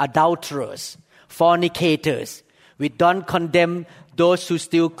condemn adulterers, fornicators. We don't condemn those who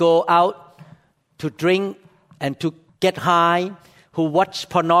still go out to drink and to get high, who watch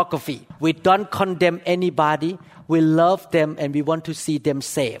pornography. We don't condemn anybody. We love them and we want to see them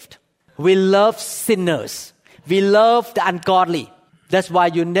saved. We love sinners. We love the ungodly. That's why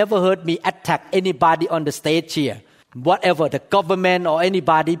you never heard me attack anybody on the stage here, whatever, the government or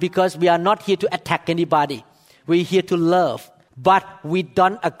anybody, because we are not here to attack anybody. We're here to love, but we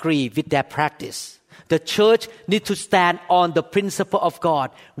don't agree with their practice. The church needs to stand on the principle of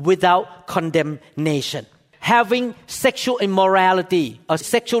God without condemnation. Having sexual immorality or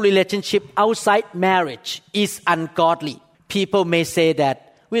sexual relationship outside marriage is ungodly. People may say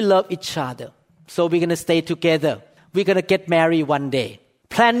that we love each other, so we're going to stay together. We're going to get married one day.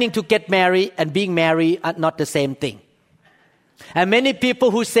 Planning to get married and being married are not the same thing. And many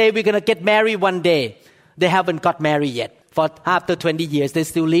people who say we're going to get married one day, they haven't got married yet. For after 20 years, they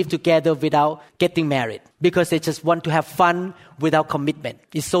still live together without getting married because they just want to have fun without commitment.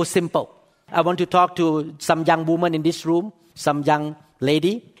 It's so simple. I want to talk to some young woman in this room, some young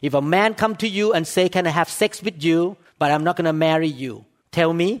lady. If a man come to you and say, can I have sex with you, but I'm not going to marry you,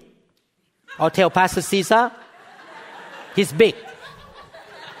 tell me or tell Pastor Caesar. He's big.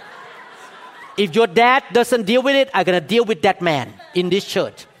 If your dad doesn't deal with it, I'm going to deal with that man in this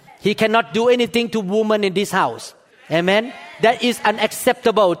church. He cannot do anything to women in this house. Amen? That is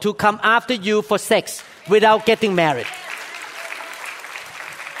unacceptable to come after you for sex without getting married.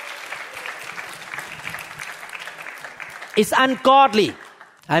 It's ungodly.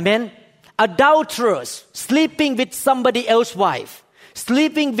 Amen? Adulterers, sleeping with somebody else's wife,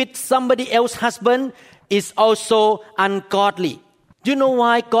 sleeping with somebody else's husband is also ungodly. Do you know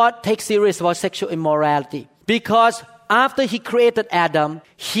why God takes serious about sexual immorality? Because after He created Adam,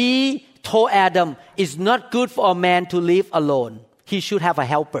 He told Adam, it's not good for a man to live alone. He should have a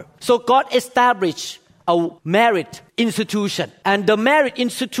helper. So God established a marriage institution. And the marriage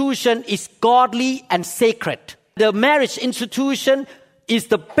institution is godly and sacred. The marriage institution is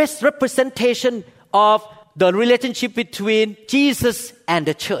the best representation of the relationship between Jesus and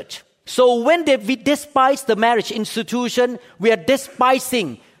the church. So when we despise the marriage institution, we are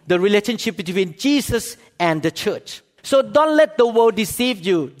despising the relationship between Jesus and the church. So don't let the world deceive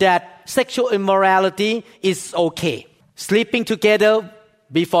you that sexual immorality is okay. Sleeping together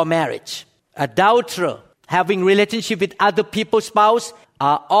before marriage, adultery, having relationship with other people's spouse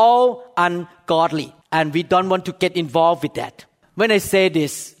are all ungodly. And we don't want to get involved with that. When I say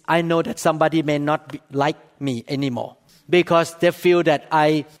this, I know that somebody may not like me anymore because they feel that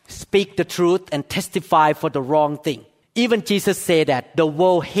I speak the truth and testify for the wrong thing. Even Jesus said that the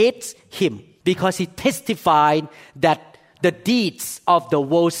world hates Him because He testified that the deeds of the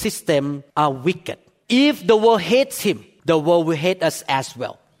world system are wicked. If the world hates Him, the world will hate us as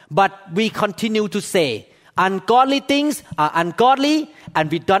well. But we continue to say, ungodly things are ungodly and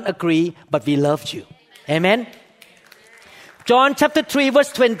we don't agree, but we love you. Amen. John chapter 3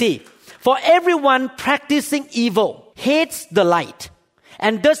 verse 20. For everyone practicing evil hates the light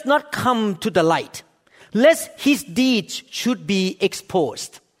and does not come to the light, lest his deeds should be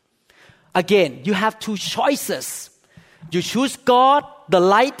exposed. Again, you have two choices. You choose God, the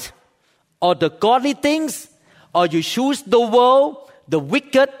light, or the godly things, or you choose the world, the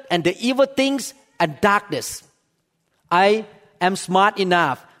wicked and the evil things and darkness. I am smart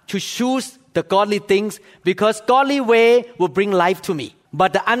enough to choose the godly things because godly way will bring life to me.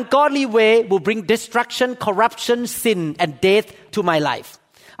 But the ungodly way will bring destruction, corruption, sin, and death to my life.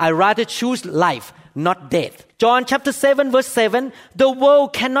 I rather choose life, not death. John chapter 7 verse 7, the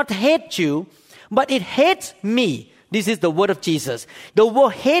world cannot hate you, but it hates me. This is the word of Jesus. The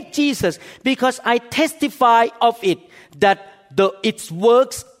world hates Jesus because I testify of it that its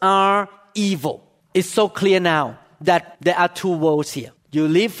works are evil. It's so clear now that there are two worlds here. You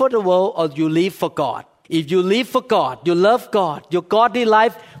live for the world or you live for God. If you live for God, you love God, your godly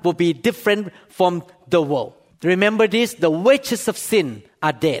life will be different from the world. Remember this, the wages of sin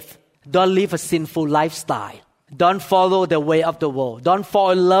are death. Don't live a sinful lifestyle. Don't follow the way of the world. Don't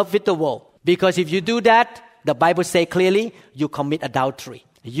fall in love with the world. Because if you do that, the Bible says clearly, you commit adultery.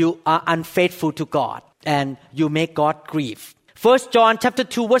 You are unfaithful to God and you make God grieve. 1 John chapter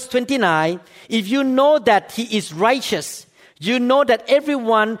 2 verse 29, if you know that He is righteous, you know that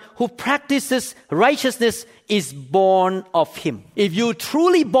everyone who practices righteousness is born of Him. If you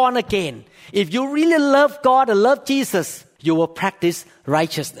truly born again, if you really love God and love Jesus, you will practice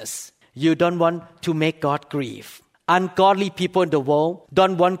righteousness. You don't want to make God grieve. Ungodly people in the world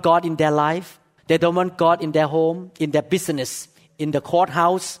don't want God in their life. They don't want God in their home, in their business, in the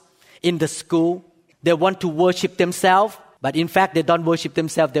courthouse, in the school. They want to worship themselves, but in fact they don't worship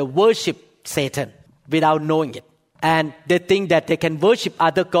themselves. They worship Satan without knowing it. And they think that they can worship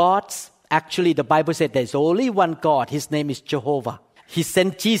other gods. Actually, the Bible said there's only one God. His name is Jehovah. He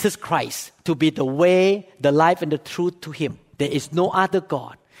sent Jesus Christ to be the way, the life, and the truth to Him. There is no other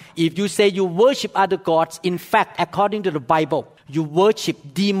God. If you say you worship other gods, in fact, according to the Bible, you worship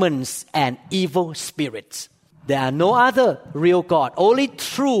demons and evil spirits. There are no other real God, only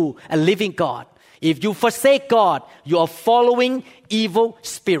true and living God. If you forsake God, you are following evil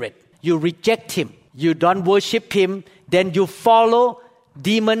spirit. You reject Him. You don't worship Him, then you follow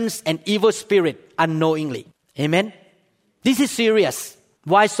demons and evil spirit unknowingly. Amen? This is serious.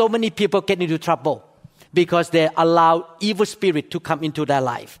 Why so many people get into trouble? Because they allow evil spirit to come into their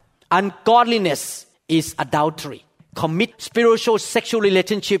life. Ungodliness is adultery. Commit spiritual sexual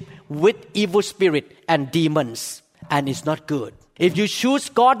relationship with evil spirit and demons. And it's not good. If you choose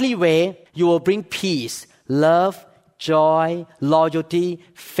godly way, you will bring peace, love, joy, loyalty,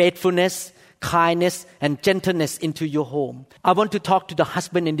 faithfulness, kindness, and gentleness into your home. I want to talk to the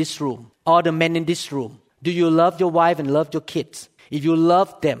husband in this room or the men in this room. Do you love your wife and love your kids? If you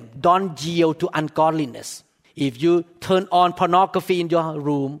love them, don't yield to ungodliness. If you turn on pornography in your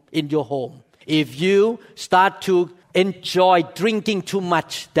room, in your home, if you start to enjoy drinking too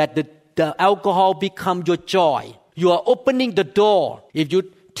much, that the alcohol become your joy, you are opening the door. If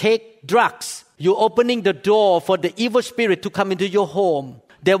you take drugs, you're opening the door for the evil spirit to come into your home.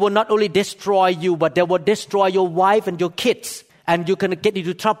 They will not only destroy you, but they will destroy your wife and your kids. And you're going to get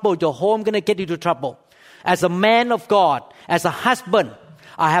into trouble. Your home going to get into trouble. As a man of God, as a husband,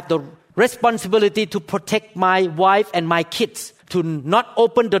 I have the responsibility to protect my wife and my kids, to not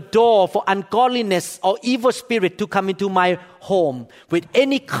open the door for ungodliness or evil spirit to come into my home with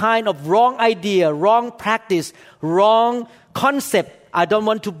any kind of wrong idea, wrong practice, wrong concept. I don't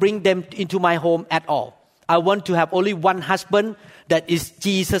want to bring them into my home at all. I want to have only one husband, that is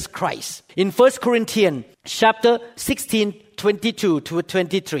Jesus Christ. In 1 Corinthians chapter 16, 22 to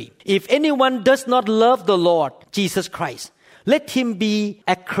 23. If anyone does not love the Lord Jesus Christ, let him be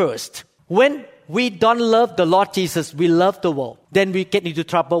accursed. When we don't love the Lord Jesus, we love the world. Then we get into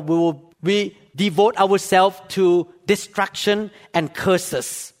trouble. We devote ourselves to destruction and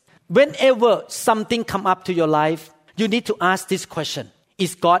curses. Whenever something come up to your life, you need to ask this question.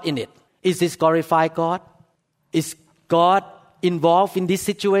 Is God in it? Is this glorify God? Is God involved in this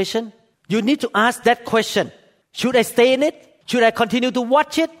situation? You need to ask that question. Should I stay in it? Should I continue to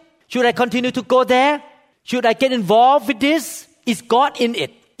watch it? Should I continue to go there? Should I get involved with this? Is God in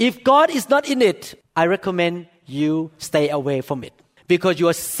it? If God is not in it, I recommend you stay away from it. Because you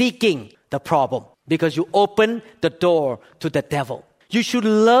are seeking the problem. Because you open the door to the devil. You should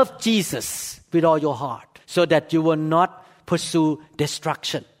love Jesus with all your heart, so that you will not pursue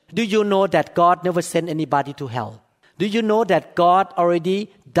destruction. Do you know that God never sent anybody to hell? Do you know that God already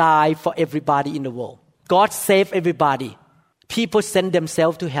died for everybody in the world? God saved everybody. People send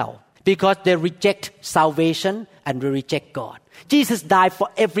themselves to hell because they reject salvation and they reject God. Jesus died for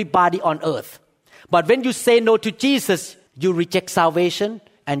everybody on earth. But when you say no to Jesus, you reject salvation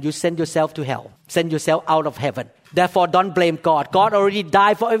and you send yourself to hell. Send yourself out of heaven. Therefore, don't blame God. God already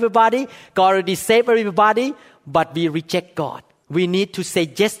died for everybody. God already saved everybody. But we reject God. We need to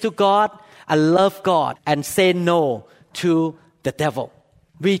say yes to God and love God and say no to the devil.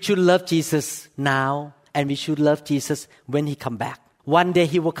 We should love Jesus now and we should love Jesus when He come back. One day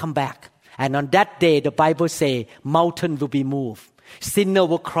He will come back. And on that day, the Bible say, mountain will be moved. Sinner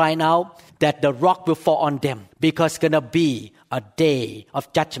will cry out that the rock will fall on them because it's going to be a day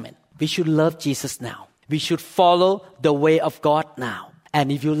of judgment. We should love Jesus now. We should follow the way of God now.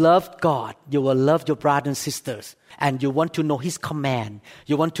 And if you love God, you will love your brothers and sisters. And you want to know His command.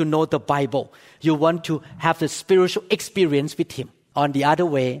 You want to know the Bible. You want to have the spiritual experience with Him. On the other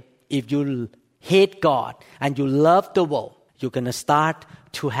way, if you hate God and you love the world, you're going to start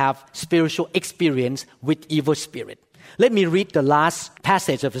to have spiritual experience with evil spirit. Let me read the last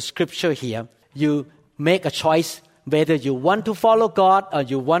passage of the scripture here. You make a choice whether you want to follow God or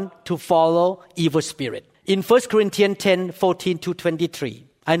you want to follow evil spirit. In 1 Corinthians 10:14-23,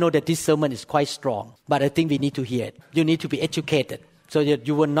 I know that this sermon is quite strong, but I think we need to hear it. You need to be educated so that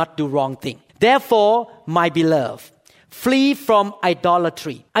you will not do wrong thing. Therefore, my beloved, flee from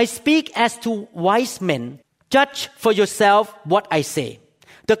idolatry. I speak as to wise men. Judge for yourself what I say.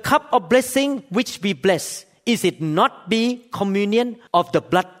 The cup of blessing which we bless, is it not be communion of the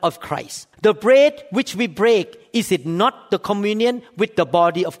blood of Christ? The bread which we break, is it not the communion with the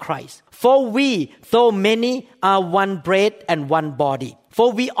body of Christ? For we, though many, are one bread and one body.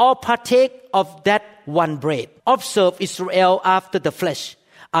 For we all partake of that one bread. Observe Israel after the flesh.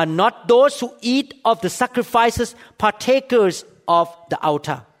 Are not those who eat of the sacrifices partakers of the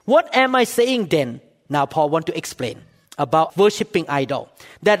altar? What am I saying then? Now Paul wants to explain about worshipping idol.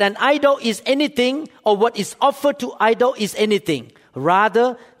 That an idol is anything, or what is offered to idol is anything.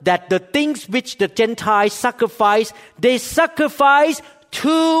 Rather, that the things which the Gentiles sacrifice, they sacrifice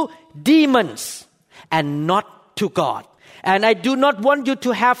to demons and not to God. And I do not want you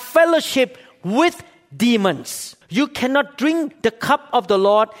to have fellowship with demons. You cannot drink the cup of the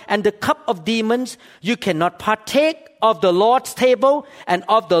Lord and the cup of demons. You cannot partake of the Lord's table and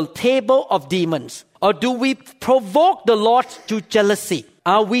of the table of demons. Or do we provoke the Lord to jealousy?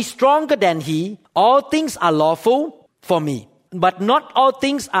 Are we stronger than He? All things are lawful for me, but not all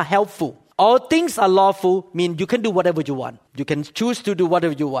things are helpful. All things are lawful means you can do whatever you want. You can choose to do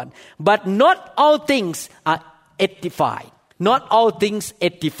whatever you want. But not all things are edified. Not all things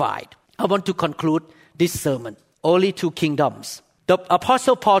edified. I want to conclude this sermon. Only two kingdoms. The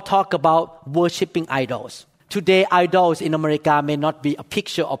Apostle Paul talked about worshipping idols. Today, idols in America may not be a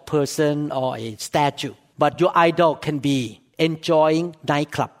picture of person or a statue, but your idol can be enjoying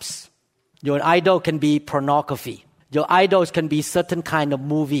nightclubs. Your idol can be pornography. Your idols can be certain kind of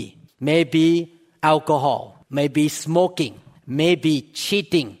movie, maybe alcohol, maybe smoking, maybe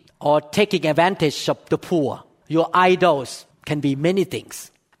cheating, or taking advantage of the poor. Your idols can be many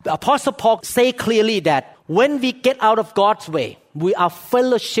things. The Apostle Paul say clearly that when we get out of God's way, we are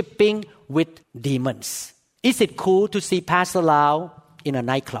fellowshipping with demons. Is it cool to see Pastor Lau in a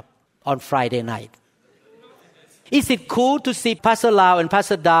nightclub on Friday night? Is it cool to see Pastor Lau and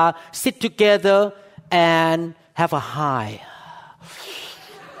Pastor Da sit together and have a high?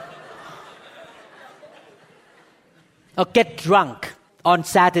 Or get drunk on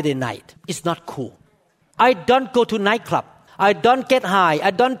Saturday night? It's not cool. I don't go to nightclub. I don't get high. I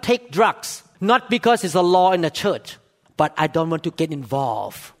don't take drugs. Not because it's a law in the church, but I don't want to get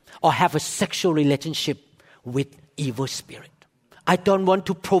involved or have a sexual relationship with evil spirit. I don't want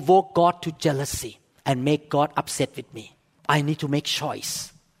to provoke God to jealousy and make God upset with me. I need to make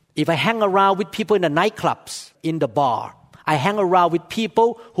choice. If I hang around with people in the nightclubs, in the bar, I hang around with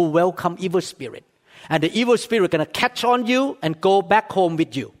people who welcome evil spirit. And the evil spirit going to catch on you and go back home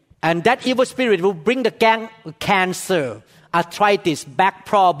with you. And that evil spirit will bring the cancer, arthritis, back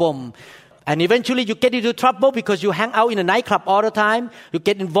problem. And eventually you get into trouble because you hang out in a nightclub all the time. You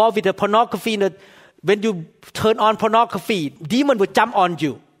get involved with the pornography. When you turn on pornography, demon will jump on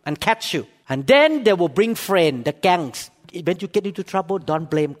you and catch you. And then they will bring friends, the gangs. When you get into trouble, don't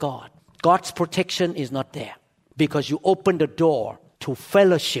blame God. God's protection is not there because you open the door to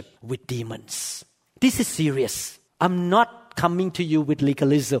fellowship with demons. This is serious. I'm not coming to you with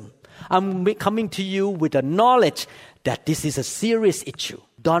legalism. I'm coming to you with the knowledge that this is a serious issue.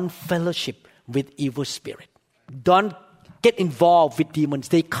 Don't fellowship with evil spirit. Don't get involved with demons.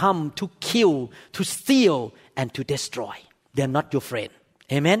 They come to kill, to steal, and to destroy. They're not your friend.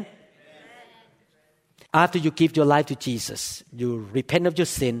 Amen? After you give your life to Jesus, you repent of your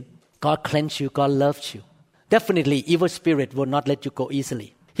sin, God cleanses you, God loves you. Definitely, evil spirit will not let you go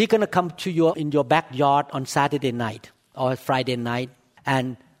easily. He's going to come to you in your backyard on Saturday night or Friday night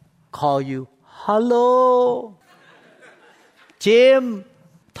and call you, hello, Jim,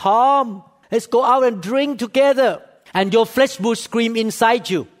 Tom, let's go out and drink together. And your flesh will scream inside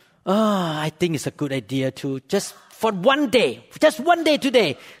you, I think it's a good idea to just for one day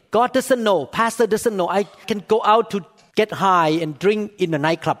today. God doesn't know, pastor doesn't know, I can go out to get high and drink in a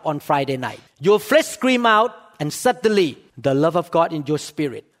nightclub on Friday night. Your flesh scream out and suddenly the love of God in your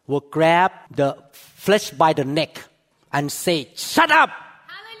spirit will grab the flesh by the neck and say, shut up.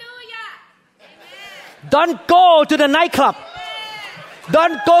 Hallelujah. Amen. Don't go to the nightclub.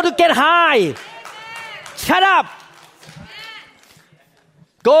 Don't go to get high. Shut up.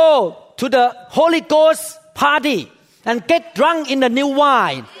 Go to the Holy Ghost party and get drunk in the new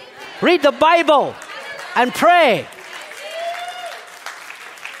wine. Read the Bible and pray.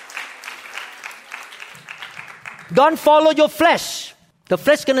 Don't follow your flesh. The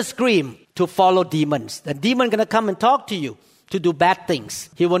flesh gonna scream to follow demons. The demon gonna come and talk to you to do bad things.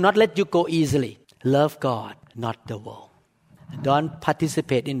 He will not let you go easily. Love God, not the world. Don't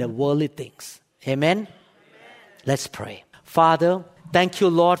participate in the worldly things. Amen? Let's pray. Father, thank you,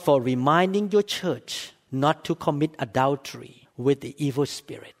 Lord, for reminding your church not to commit adultery with the evil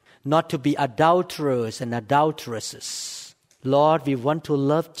spirit, not to be adulterers and adulteresses. Lord, we want to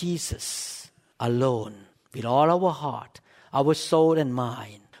love Jesus alone with all our heart, our soul and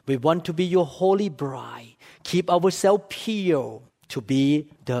mind. We want to be your holy bride. Keep ourselves pure to be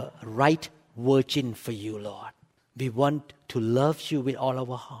the right virgin for you, Lord. We want to love you with all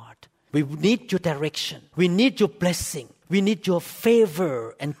our heart. We need your direction. We need your blessing. We need your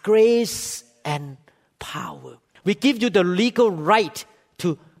favor and grace and power. We give you the legal right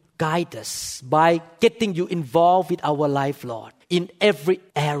to guide us by getting you involved with our life, Lord, in every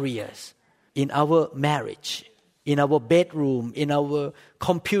area, in our marriage, in our bedroom, in our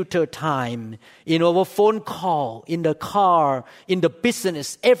computer time, in our phone call, in the car, in the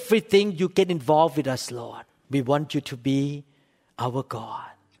business, everything you get involved with us, Lord. We want you to be our God,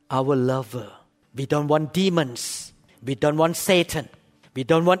 our lover. We don't want demons. We don't want Satan. We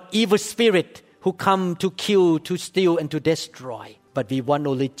don't want evil spirit who come to kill, to steal, and to destroy. But we want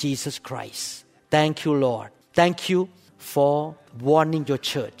only Jesus Christ. Thank you, Lord. Thank you for warning your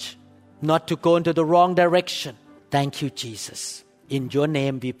church not to go into the wrong direction. Thank you, Jesus. In your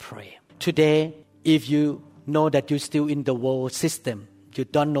name we pray. Today, if you know that you're still in the world system, you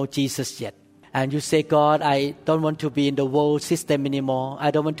don't know Jesus yet, and you say, God, I don't want to be in the world system anymore.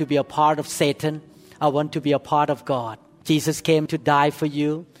 I don't want to be a part of Satan. I want to be a part of God. Jesus came to die for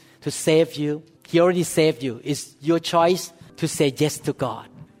you, to save you. He already saved you. It's your choice to say yes to God.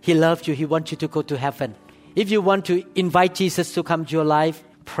 He loves you. He wants you to go to heaven. If you want to invite Jesus to come to your life,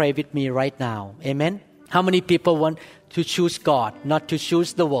 pray with me right now. Amen? How many people want to choose God, not to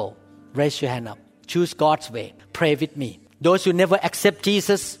choose the world? Raise your hand up. Choose God's way. Pray with me. Those who never accept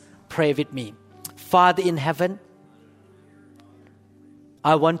Jesus, pray with me. Father in heaven,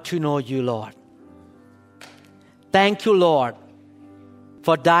 I want to know you, Lord. Thank you, Lord,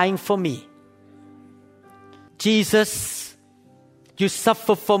 for dying for me. Jesus, you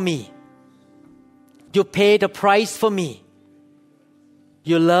suffer for me. You paid the price for me.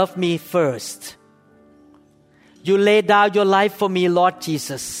 You love me first. You laid down your life for me, Lord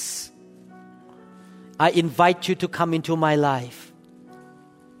Jesus. I invite you to come into my life.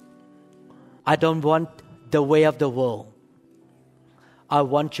 I don't want the way of the world. I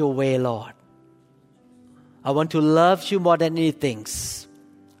want your way, Lord. I want to love you more than anything.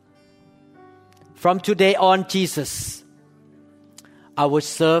 From today on, Jesus, I will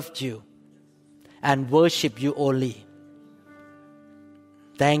serve you and worship you only.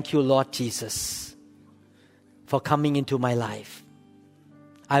 Thank you, Lord Jesus, for coming into my life.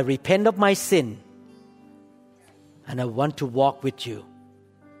 I repent of my sin and I want to walk with you.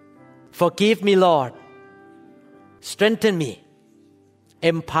 Forgive me, Lord. Strengthen me.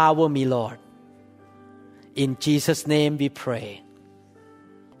 Empower me, Lord. In Jesus' name we pray.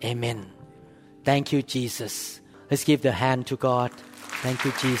 Amen. Thank you, Jesus. Let's give the hand to God. Thank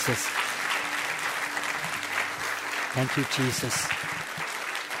you, Jesus. Thank you, Jesus.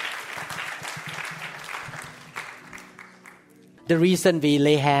 The reason we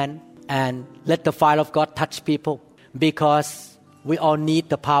lay hand and let the fire of God touch people, because we all need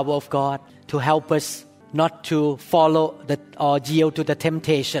the power of God to help us not to follow or yield to the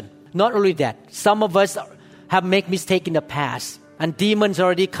temptation. Not only that, some of us have made mistakes in the past, and demons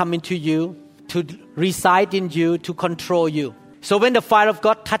already come into you to reside in you, to control you. So when the fire of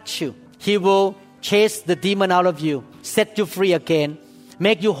God touches you, He will chase the demon out of you, set you free again,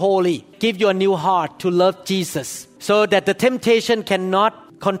 make you holy, give you a new heart to love Jesus, so that the temptation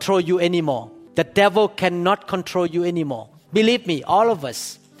cannot control you anymore. The devil cannot control you anymore. Believe me, all of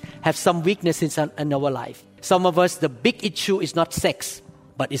us have some weaknesses in our life. Some of us, the big issue is not sex,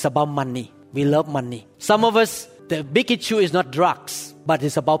 but it's about money. We love money. Some of us, the big issue is not drugs, but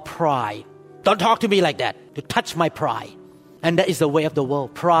it's about pride. Don't talk to me like that. You touch my pride. And that is the way of the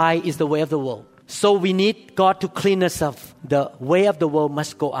world. Pride is the way of the world. So we need God to clean us up. The way of the world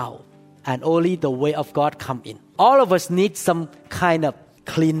must go out, and only the way of God come in. All of us need some kind of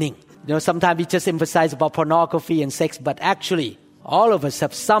cleaning. You know, sometimes we just emphasize about pornography and sex, but actually, all of us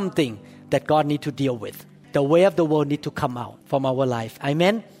have something that God needs to deal with. The way of the world needs to come out from our life.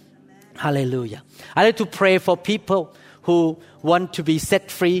 Amen? Hallelujah. I like to pray for people who want to be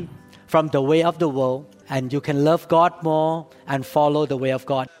set free from the way of the world, and you can love God more and follow the way of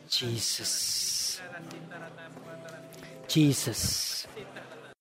God. Jesus. Jesus.